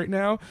news right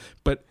now?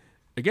 But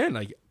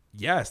again,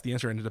 yes, the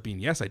answer ended up being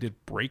yes, I did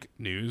break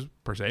news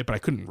per se, but I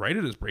couldn't write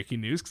it as breaking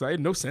news because I had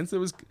no sense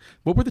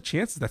what were the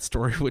chances that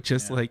story would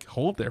just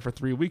hold there for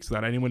 3 weeks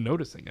without anyone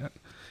noticing it?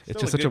 It's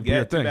just such a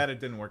weird thing. Too bad it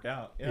didn't work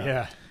out.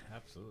 Yeah,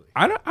 absolutely.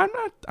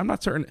 I'm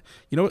not certain.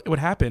 What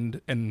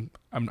happened, and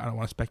I don't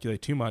want to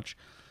speculate too much.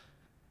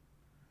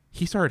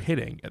 He started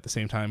hitting at the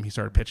same time he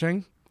started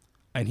pitching,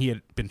 and he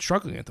had been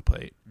struggling at the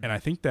plate. And I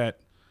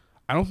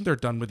don't think they're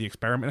done with the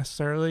experiment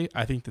necessarily.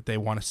 I think that they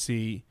want to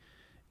see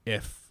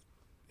if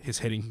his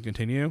hitting can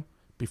continue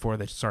before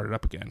they start it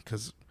up again.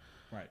 Because,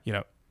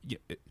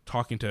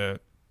 talking to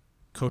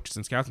coaches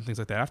and scouts and things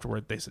like that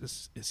afterward, it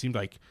seemed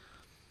like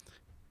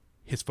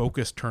his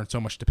focus turned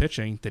so much to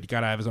pitching that he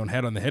got out of his own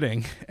head on the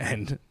hitting,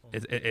 and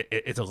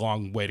it's a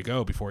long way to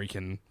go before he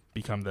can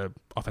become the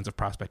offensive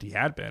prospect he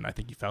had been. I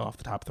think he fell off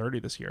the top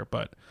 30 this year,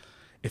 but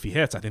if he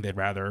hits, I think they'd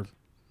rather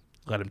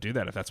let him do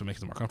that if that's what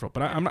makes him more comfortable.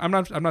 But I'm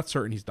not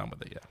certain he's done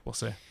with it yet. We'll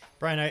see.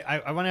 Brian,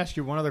 I want to ask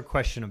you one other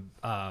question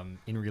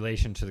in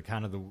relation to the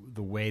kind of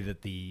the way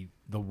that the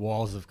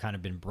walls have kind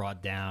of been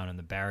brought down and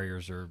the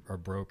barriers are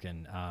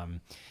broken.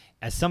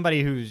 As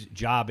somebody whose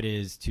job it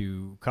is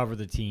to cover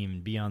the team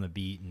and be on the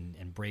beat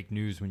and break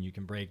news when you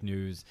can break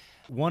news,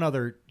 one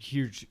other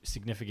huge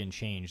significant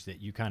change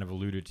that you kind of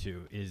alluded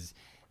to is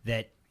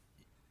that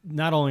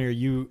not only are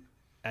you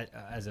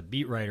as a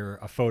beat writer,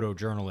 a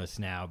photojournalist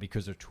now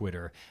because of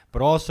Twitter,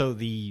 but also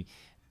the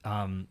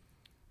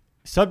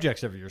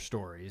subjects of your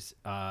stories,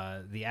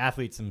 the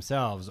athletes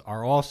themselves,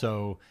 are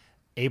also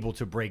able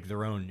to break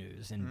their own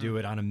news and do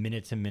it on a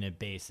minute-to-minute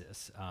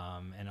basis.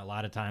 And a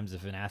lot of times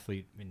if an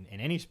athlete in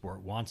any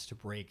sport wants to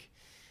break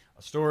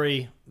a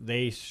story,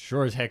 they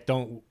sure as heck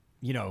don't,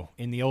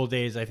 in the old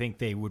days, I think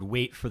they would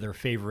wait for their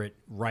favorite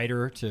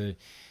writer to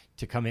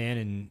come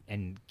in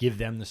and give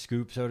them the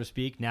scoop, so to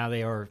speak. Now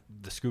they are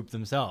the scoop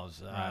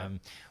themselves. Right.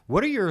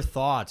 What are your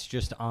thoughts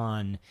just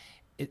on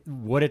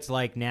what it's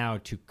like now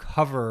to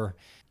cover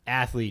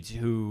athletes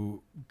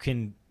who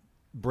can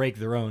break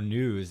their own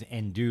news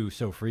and do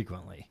so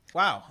frequently?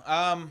 Wow.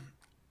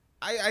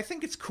 I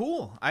think it's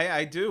cool.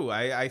 I do.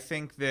 I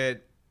think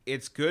that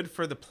it's good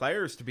for the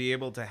players to be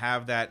able to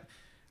have that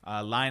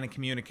line of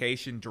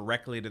communication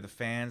directly to the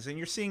fans. And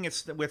you're seeing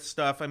it with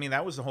stuff. I mean,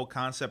 that was the whole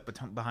concept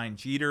behind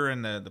Jeter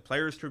and the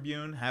Players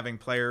Tribune, having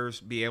players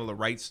be able to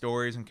write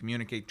stories and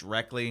communicate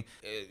directly.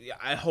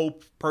 I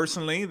hope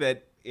personally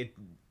that it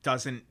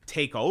doesn't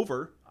take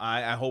over.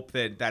 I hope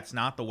that that's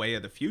not the way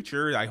of the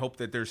future. I hope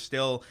that there's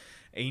still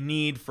a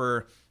need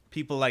for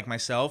people like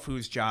myself,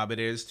 whose job it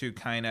is to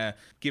kind of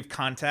give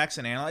context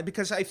and analyze,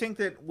 because I think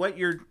that what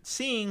you're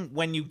seeing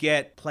when you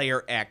get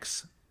player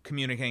X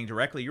communicating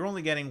directly, you're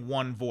only getting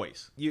one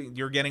voice.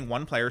 You're getting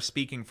one player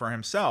speaking for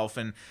himself.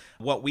 And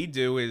what we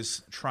do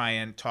is try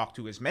and talk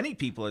to as many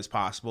people as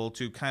possible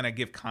to kind of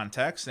give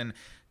context and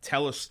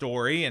tell a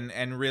story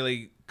and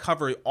really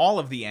cover all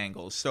of the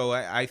angles. So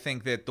I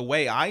think that the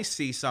way I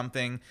see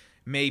something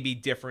may be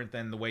different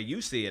than the way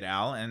you see it,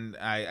 Al. And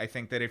I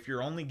think that if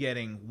you're only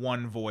getting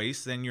one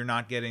voice, then you're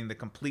not getting the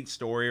complete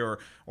story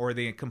or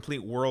the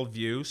complete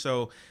worldview.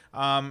 So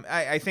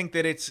I think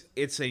that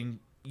it's a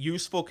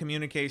useful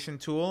communication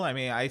tool. I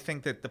mean, I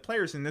think that the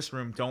players in this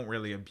room don't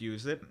really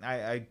abuse it.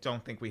 I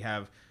don't think we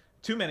have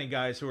too many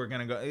guys who are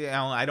going to go,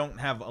 I don't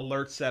have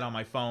alerts set on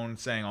my phone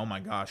saying, oh my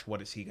gosh,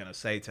 what is he going to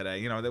say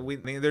today?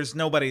 There's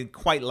nobody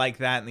quite like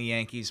that in the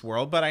Yankees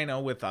world, but I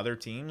know with other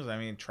teams, I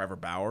mean, Trevor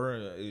Bauer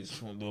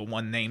is the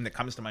one name that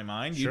comes to my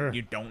mind. Sure.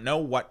 You don't know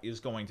what is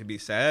going to be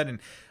said, and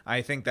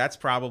I think that's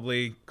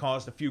probably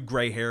caused a few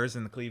gray hairs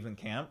in the Cleveland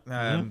camp,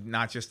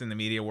 not just in the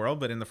media world,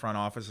 but in the front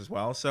office as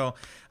well. So,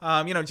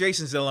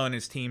 Jason Zillo and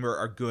his team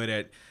are good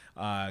at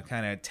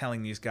kind of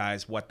telling these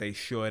guys what they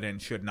should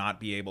and should not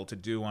be able to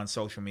do on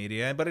social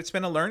media. But it's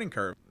been a learning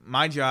curve.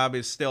 My job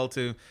is still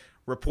to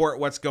report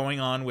what's going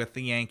on with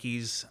the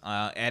Yankees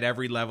at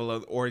every level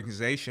of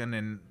organization.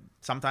 And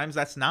sometimes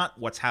that's not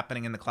what's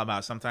happening in the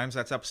clubhouse. Sometimes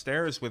that's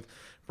upstairs with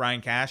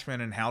Brian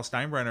Cashman and Hal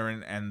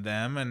Steinbrenner and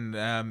them.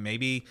 And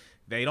maybe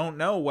they don't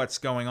know what's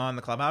going on in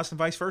the clubhouse and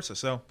vice versa.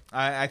 So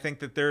I think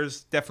that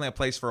there's definitely a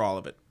place for all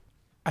of it.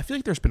 I feel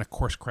like there's been a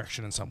course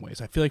correction in some ways.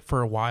 I feel like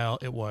for a while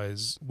it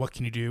was, what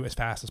can you do as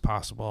fast as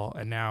possible?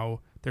 And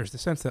now there's the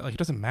sense that, like, it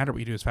doesn't matter what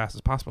you do as fast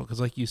as possible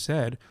because, like you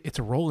said, it's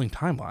a rolling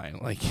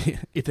timeline. Like,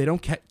 if they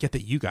don't get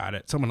that you got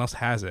it, someone else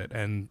has it,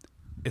 and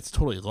it's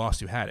totally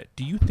lost you had it.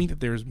 Do you think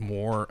that there's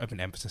more of an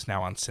emphasis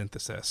now on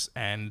synthesis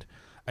and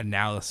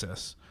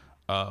analysis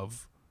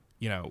of,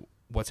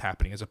 what's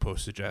happening as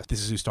opposed to just,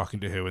 this is who's talking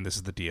to who and this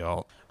is the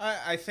deal?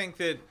 I think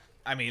that,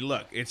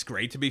 look, it's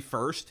great to be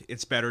first.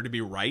 It's better to be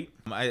right.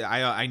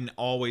 I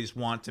always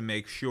want to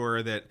make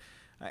sure that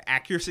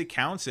accuracy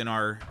counts in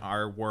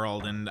our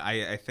world. And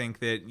I think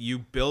that you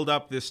build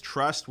up this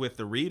trust with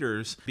the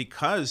readers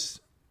because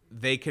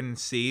they can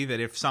see that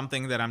if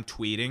something that I'm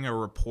tweeting or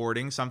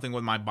reporting, something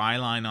with my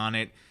byline on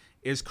it,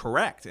 is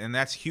correct. And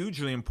that's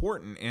hugely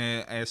important,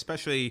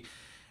 especially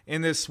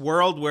in this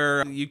world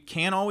where you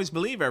can't always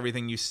believe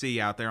everything you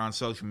see out there on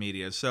social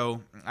media.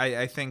 So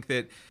I think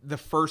that the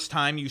first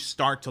time you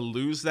start to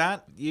lose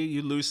that,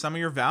 you lose some of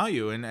your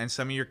value and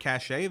some of your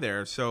cachet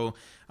there. So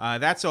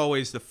that's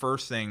always the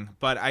first thing.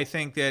 But I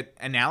think that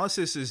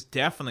analysis is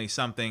definitely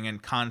something in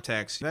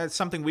context. That's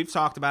something we've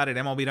talked about at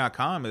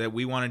MLB.com that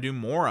we want to do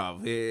more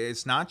of.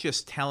 It's not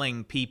just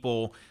telling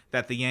people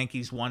that the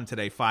Yankees won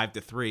today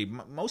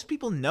 5-3. Most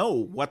people know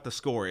what the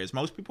score is.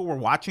 Most people were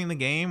watching the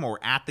game or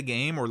at the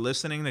game or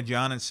listening to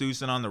John and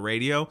Susan on the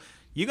radio.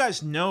 You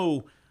guys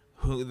know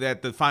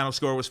that the final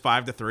score was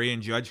 5-3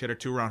 and Judge hit a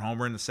 2-run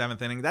homer in the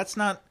 7th inning. That's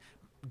not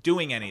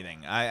doing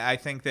anything. I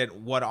think that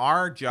what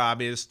our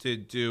job is to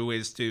do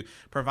is to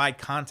provide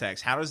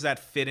context. How does that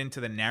fit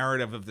into the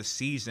narrative of the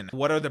season?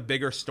 What are the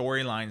bigger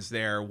storylines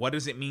there? What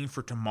does it mean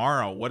for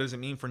tomorrow? What does it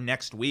mean for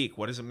next week?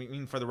 What does it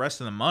mean for the rest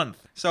of the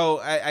month?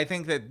 So I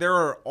think that there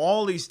are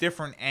all these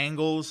different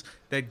angles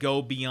that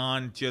go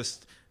beyond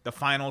just the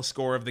final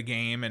score of the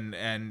game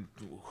and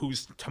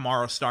who's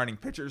tomorrow's starting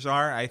pitchers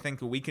are. I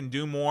think we can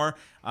do more.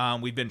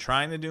 We've been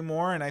trying to do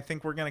more, and I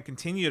think we're going to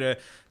continue to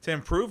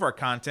improve our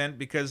content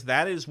because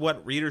that is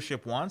what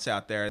readership wants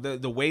out there.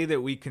 The way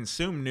that we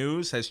consume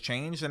news has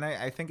changed, and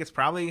I think it's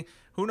probably,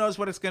 who knows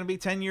what it's going to be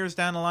 10 years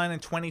down the line in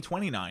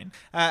 2029.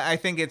 I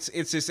think it's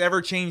this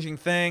ever-changing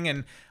thing,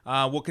 and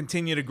we'll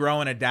continue to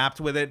grow and adapt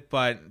with it,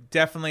 but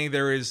definitely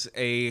there is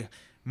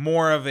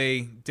more of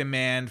a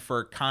demand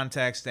for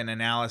context and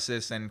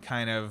analysis and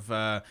kind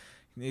of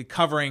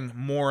covering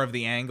more of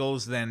the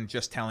angles than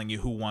just telling you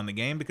who won the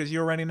game because you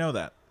already know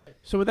that.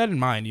 So with that in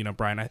mind,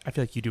 Brian, I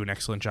feel like you do an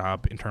excellent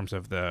job in terms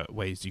of the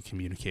ways you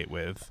communicate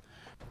with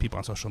people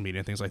on social media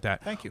and things like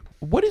that. Thank you.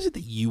 What is it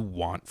that you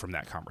want from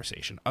that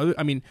conversation?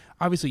 I mean,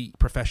 obviously,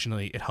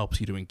 professionally, it helps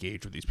you to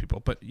engage with these people,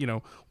 but,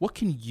 what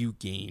can you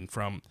gain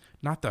from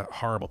not the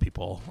horrible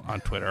people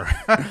on Twitter?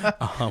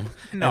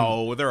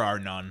 No, there are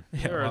none.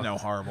 There are no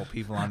horrible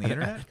people on the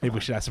internet. Maybe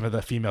we should ask some of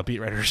the female beat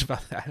writers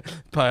about that.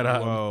 But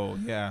whoa,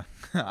 yeah.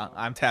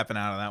 I'm tapping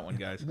out of that one,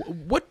 guys.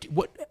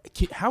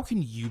 How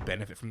can you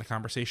benefit from the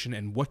conversation,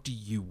 and what do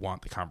you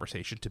want the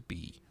conversation to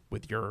be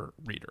with your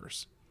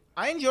readers?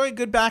 I enjoy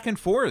good back and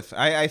forth.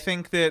 I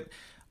think that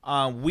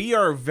we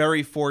are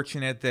very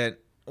fortunate that,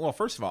 well,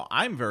 first of all,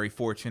 I'm very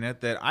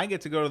fortunate that I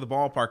get to go to the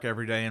ballpark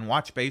every day and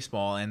watch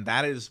baseball, and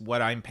that is what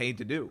I'm paid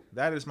to do.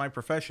 That is my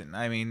profession.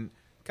 I mean,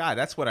 God,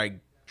 that's what I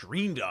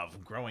dreamed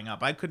of growing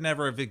up. I could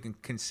never have even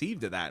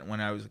conceived of that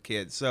when I was a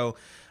kid. So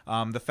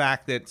the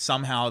fact that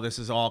somehow this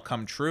has all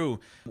come true,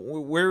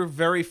 we're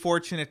very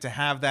fortunate to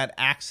have that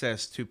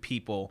access to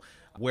people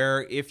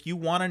where if you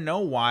want to know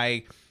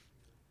why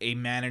a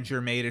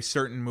manager made a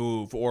certain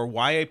move, or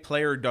why a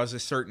player does a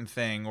certain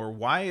thing, or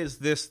why is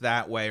this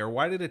that way, or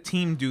why did a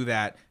team do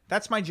that.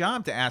 That's my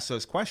job to ask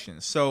those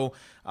questions. So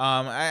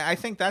I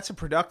think that's a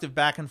productive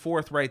back and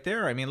forth right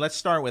there. I mean, let's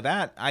start with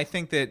that. I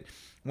think that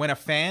when a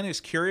fan is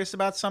curious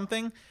about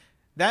something,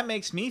 that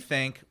makes me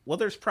think, well,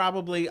 there's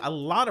probably a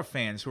lot of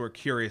fans who are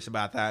curious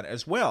about that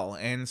as well.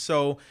 And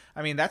so,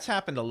 I mean, that's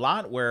happened a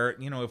lot where,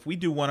 if we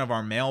do one of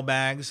our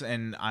mailbags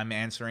and I'm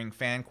answering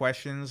fan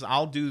questions,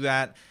 I'll do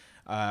that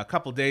a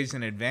couple days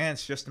in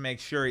advance just to make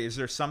sure, is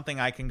there something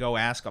I can go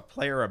ask a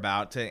player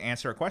about to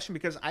answer a question?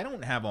 Because I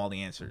don't have all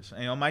the answers.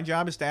 My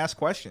job is to ask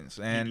questions.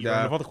 And you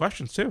have all the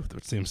questions too,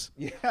 it seems.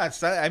 Yeah,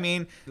 I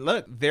mean,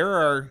 look, there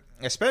are,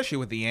 especially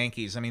with the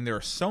Yankees, I mean, there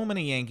are so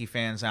many Yankee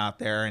fans out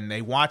there, and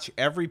they watch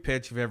every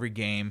pitch of every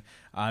game.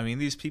 I mean,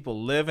 these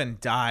people live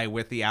and die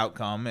with the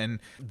outcome, and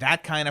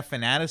that kind of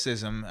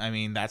fanaticism, I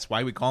mean, that's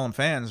why we call them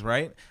fans,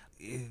 right?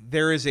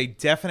 There is a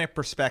definite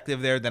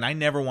perspective there that I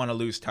never want to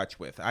lose touch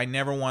with. I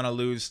never want to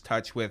lose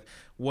touch with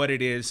what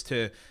it is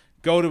to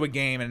go to a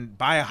game and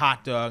buy a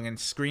hot dog and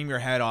scream your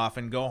head off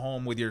and go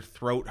home with your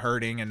throat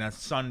hurting and a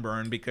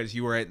sunburn because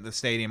you were at the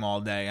stadium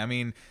all day. I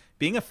mean,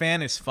 being a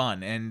fan is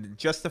fun, and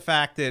just the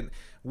fact that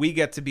we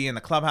get to be in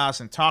the clubhouse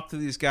and talk to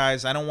these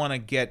guys, I don't want to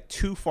get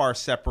too far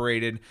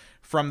separated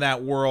from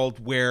that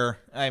world where,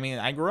 I mean,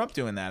 I grew up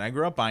doing that. I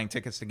grew up buying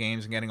tickets to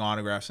games and getting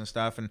autographs and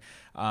stuff, and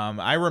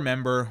I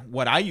remember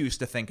what I used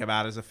to think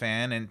about as a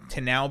fan, and to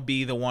now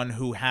be the one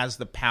who has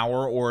the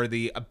power or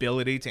the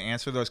ability to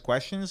answer those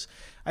questions,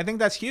 I think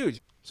that's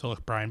huge. So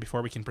look, Bryan,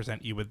 before we can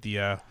present you with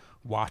the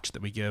watch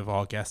that we give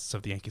all guests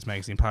of the Yankees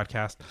Magazine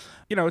podcast,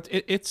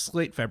 it's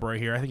late February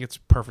here. I think it's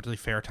perfectly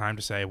fair time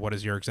to say what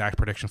is your exact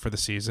prediction for the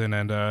season,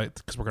 and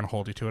because we're going to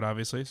hold you to it,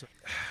 obviously. So.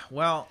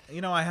 Well,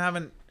 I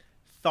haven't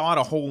thought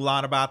a whole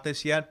lot about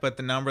this yet, but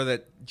the number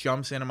that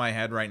jumps into my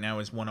head right now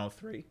is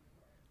 103.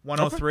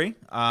 103, okay.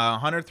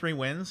 103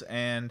 wins,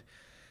 and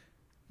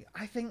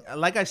I think,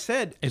 like I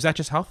said... Is that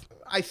just health?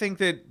 I think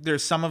that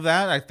there's some of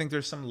that. I think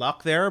there's some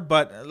luck there,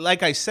 but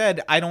like I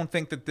said, I don't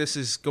think that this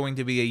is going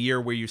to be a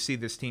year where you see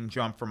this team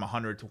jump from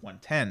 100 to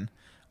 110.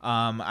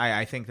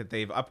 I think that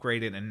they've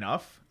upgraded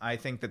enough. I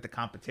think that the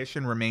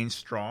competition remains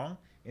strong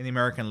in the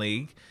American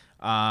League,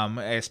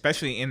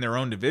 especially in their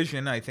own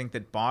division. I think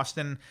that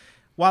Boston...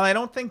 While I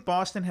don't think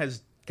Boston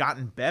has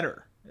gotten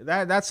better,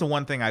 that's the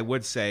one thing I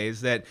would say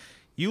is that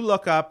you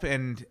look up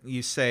and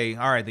you say,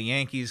 all right, the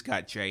Yankees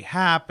got J.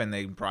 Happ, and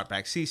they brought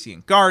back CeCe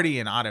and Gardy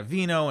and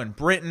Ottavino and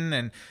Britton,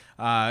 and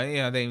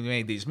they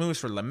made these moves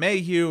for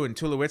LeMahieu and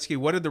Tulowitzki.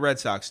 What did the Red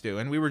Sox do?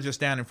 And we were just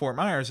down in Fort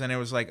Myers, and it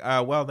was like,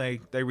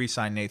 they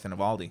re-signed Nathan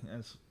Eovaldi.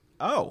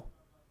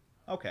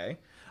 Okay.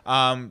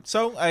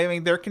 So, I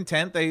mean, they're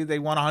content. They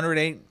won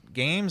 108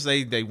 games.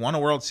 They won a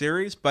World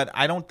Series, but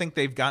I don't think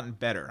they've gotten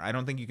better. I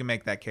don't think you can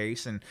make that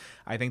case, and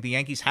I think the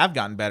Yankees have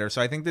gotten better. So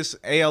I think this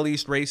AL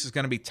East race is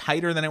going to be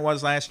tighter than it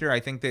was last year. I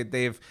think that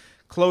they've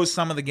closed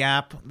some of the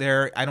gap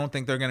there. I don't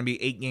think they're going to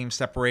be 8 games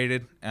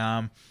separated.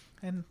 And,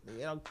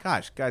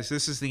 gosh, guys,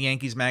 this is the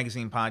Yankees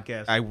Magazine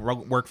podcast. I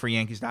work for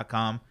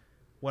Yankees.com.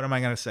 What am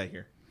I going to say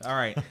here? All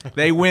right.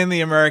 They win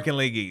the American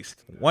League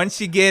East. Once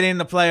you get in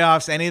the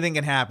playoffs, anything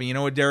can happen. You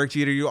know what Derek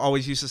Jeter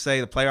always used to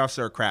say? The playoffs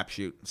are a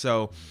crapshoot.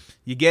 So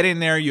you get in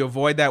there, you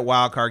avoid that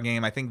wild card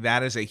game. I think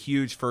that is a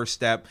huge first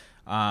step.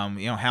 Hal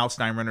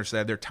Steinbrenner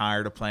said they're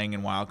tired of playing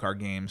in wild card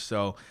games.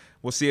 So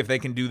we'll see if they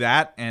can do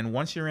that. And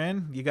once you're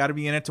in, you got to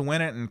be in it to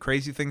win it. And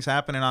crazy things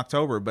happen in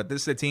October. But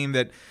this is a team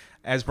that,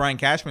 as Brian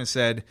Cashman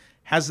said,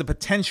 has the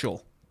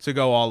potential to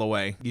go all the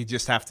way. You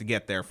just have to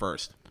get there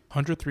first.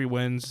 103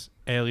 wins,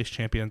 AL East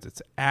champions.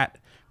 It's at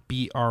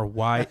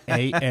BryanHoch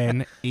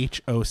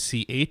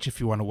if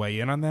you want to weigh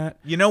in on that.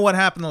 You know what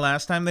happened the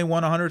last time they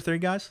won 103,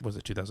 guys? Was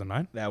it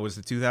 2009? That was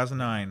the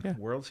 2009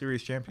 World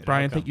Series champion.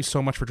 Bryan, thank you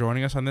so much for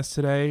joining us on this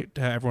today.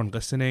 To everyone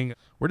listening,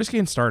 we're just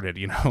getting started,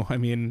 I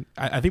mean,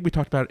 I think we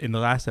talked about in the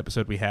last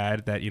episode we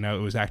had that,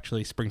 it was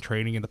actually spring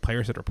training and the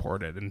players had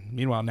reported. And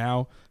meanwhile,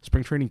 now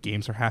spring training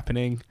games are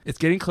happening. It's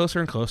getting closer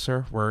and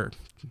closer. We're,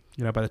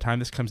 by the time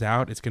this comes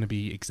out, it's going to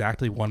be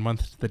exactly 1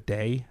 month to the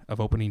day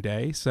of opening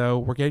day. So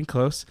we're getting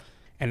close.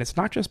 And it's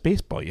not just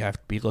baseball you have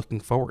to be looking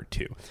forward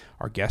to.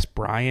 Our guest,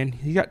 Bryan,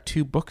 he got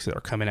 2 books that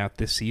are coming out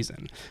this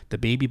season. The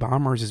Baby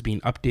Bombers is being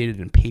updated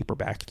in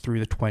paperback through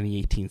the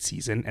 2018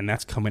 season, and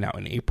that's coming out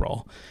in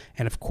April.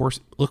 And, of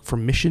course, look for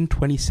Mission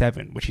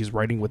 27, which he's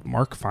writing with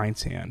Mark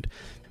Feinsand.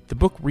 The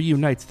book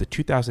reunites the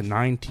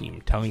 2009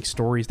 team, telling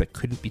stories that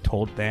couldn't be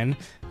told then.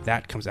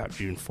 That comes out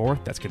June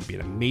 4th. That's going to be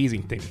an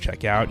amazing thing to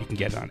check out. You can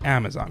get it on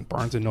Amazon,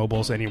 Barnes &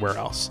 Nobles, anywhere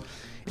else.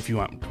 If you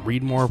want to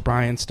read more of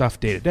Bryan's stuff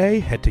day to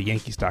day, head to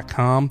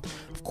Yankees.com.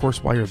 Of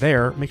course, while you're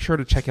there, make sure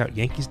to check out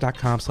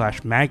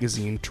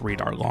Yankees.com/magazine to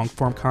read our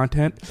long-form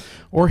content,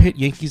 or hit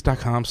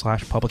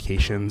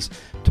Yankees.com/publications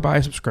to buy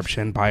a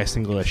subscription, buy a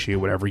single issue,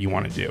 whatever you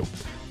want to do.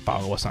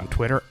 Follow us on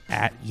Twitter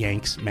at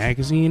Yanks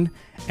Magazine.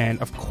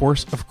 And of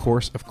course,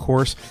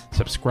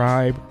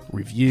 subscribe,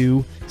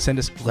 review, send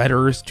us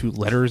letters to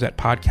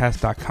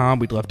letters@podcast.com.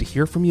 We'd love to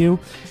hear from you,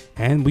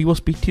 and we will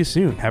speak to you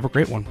soon. Have a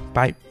great one.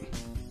 Bye.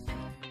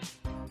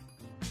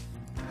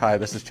 Hi,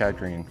 this is Chad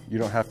Green. You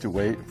don't have to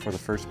wait for the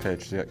first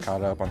pitch to get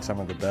caught up on some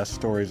of the best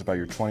stories about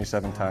your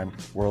 27-time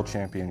world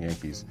champion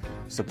Yankees.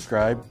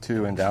 Subscribe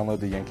to and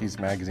download the Yankees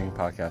Magazine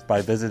podcast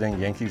by visiting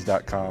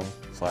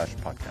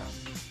yankees.com/podcast.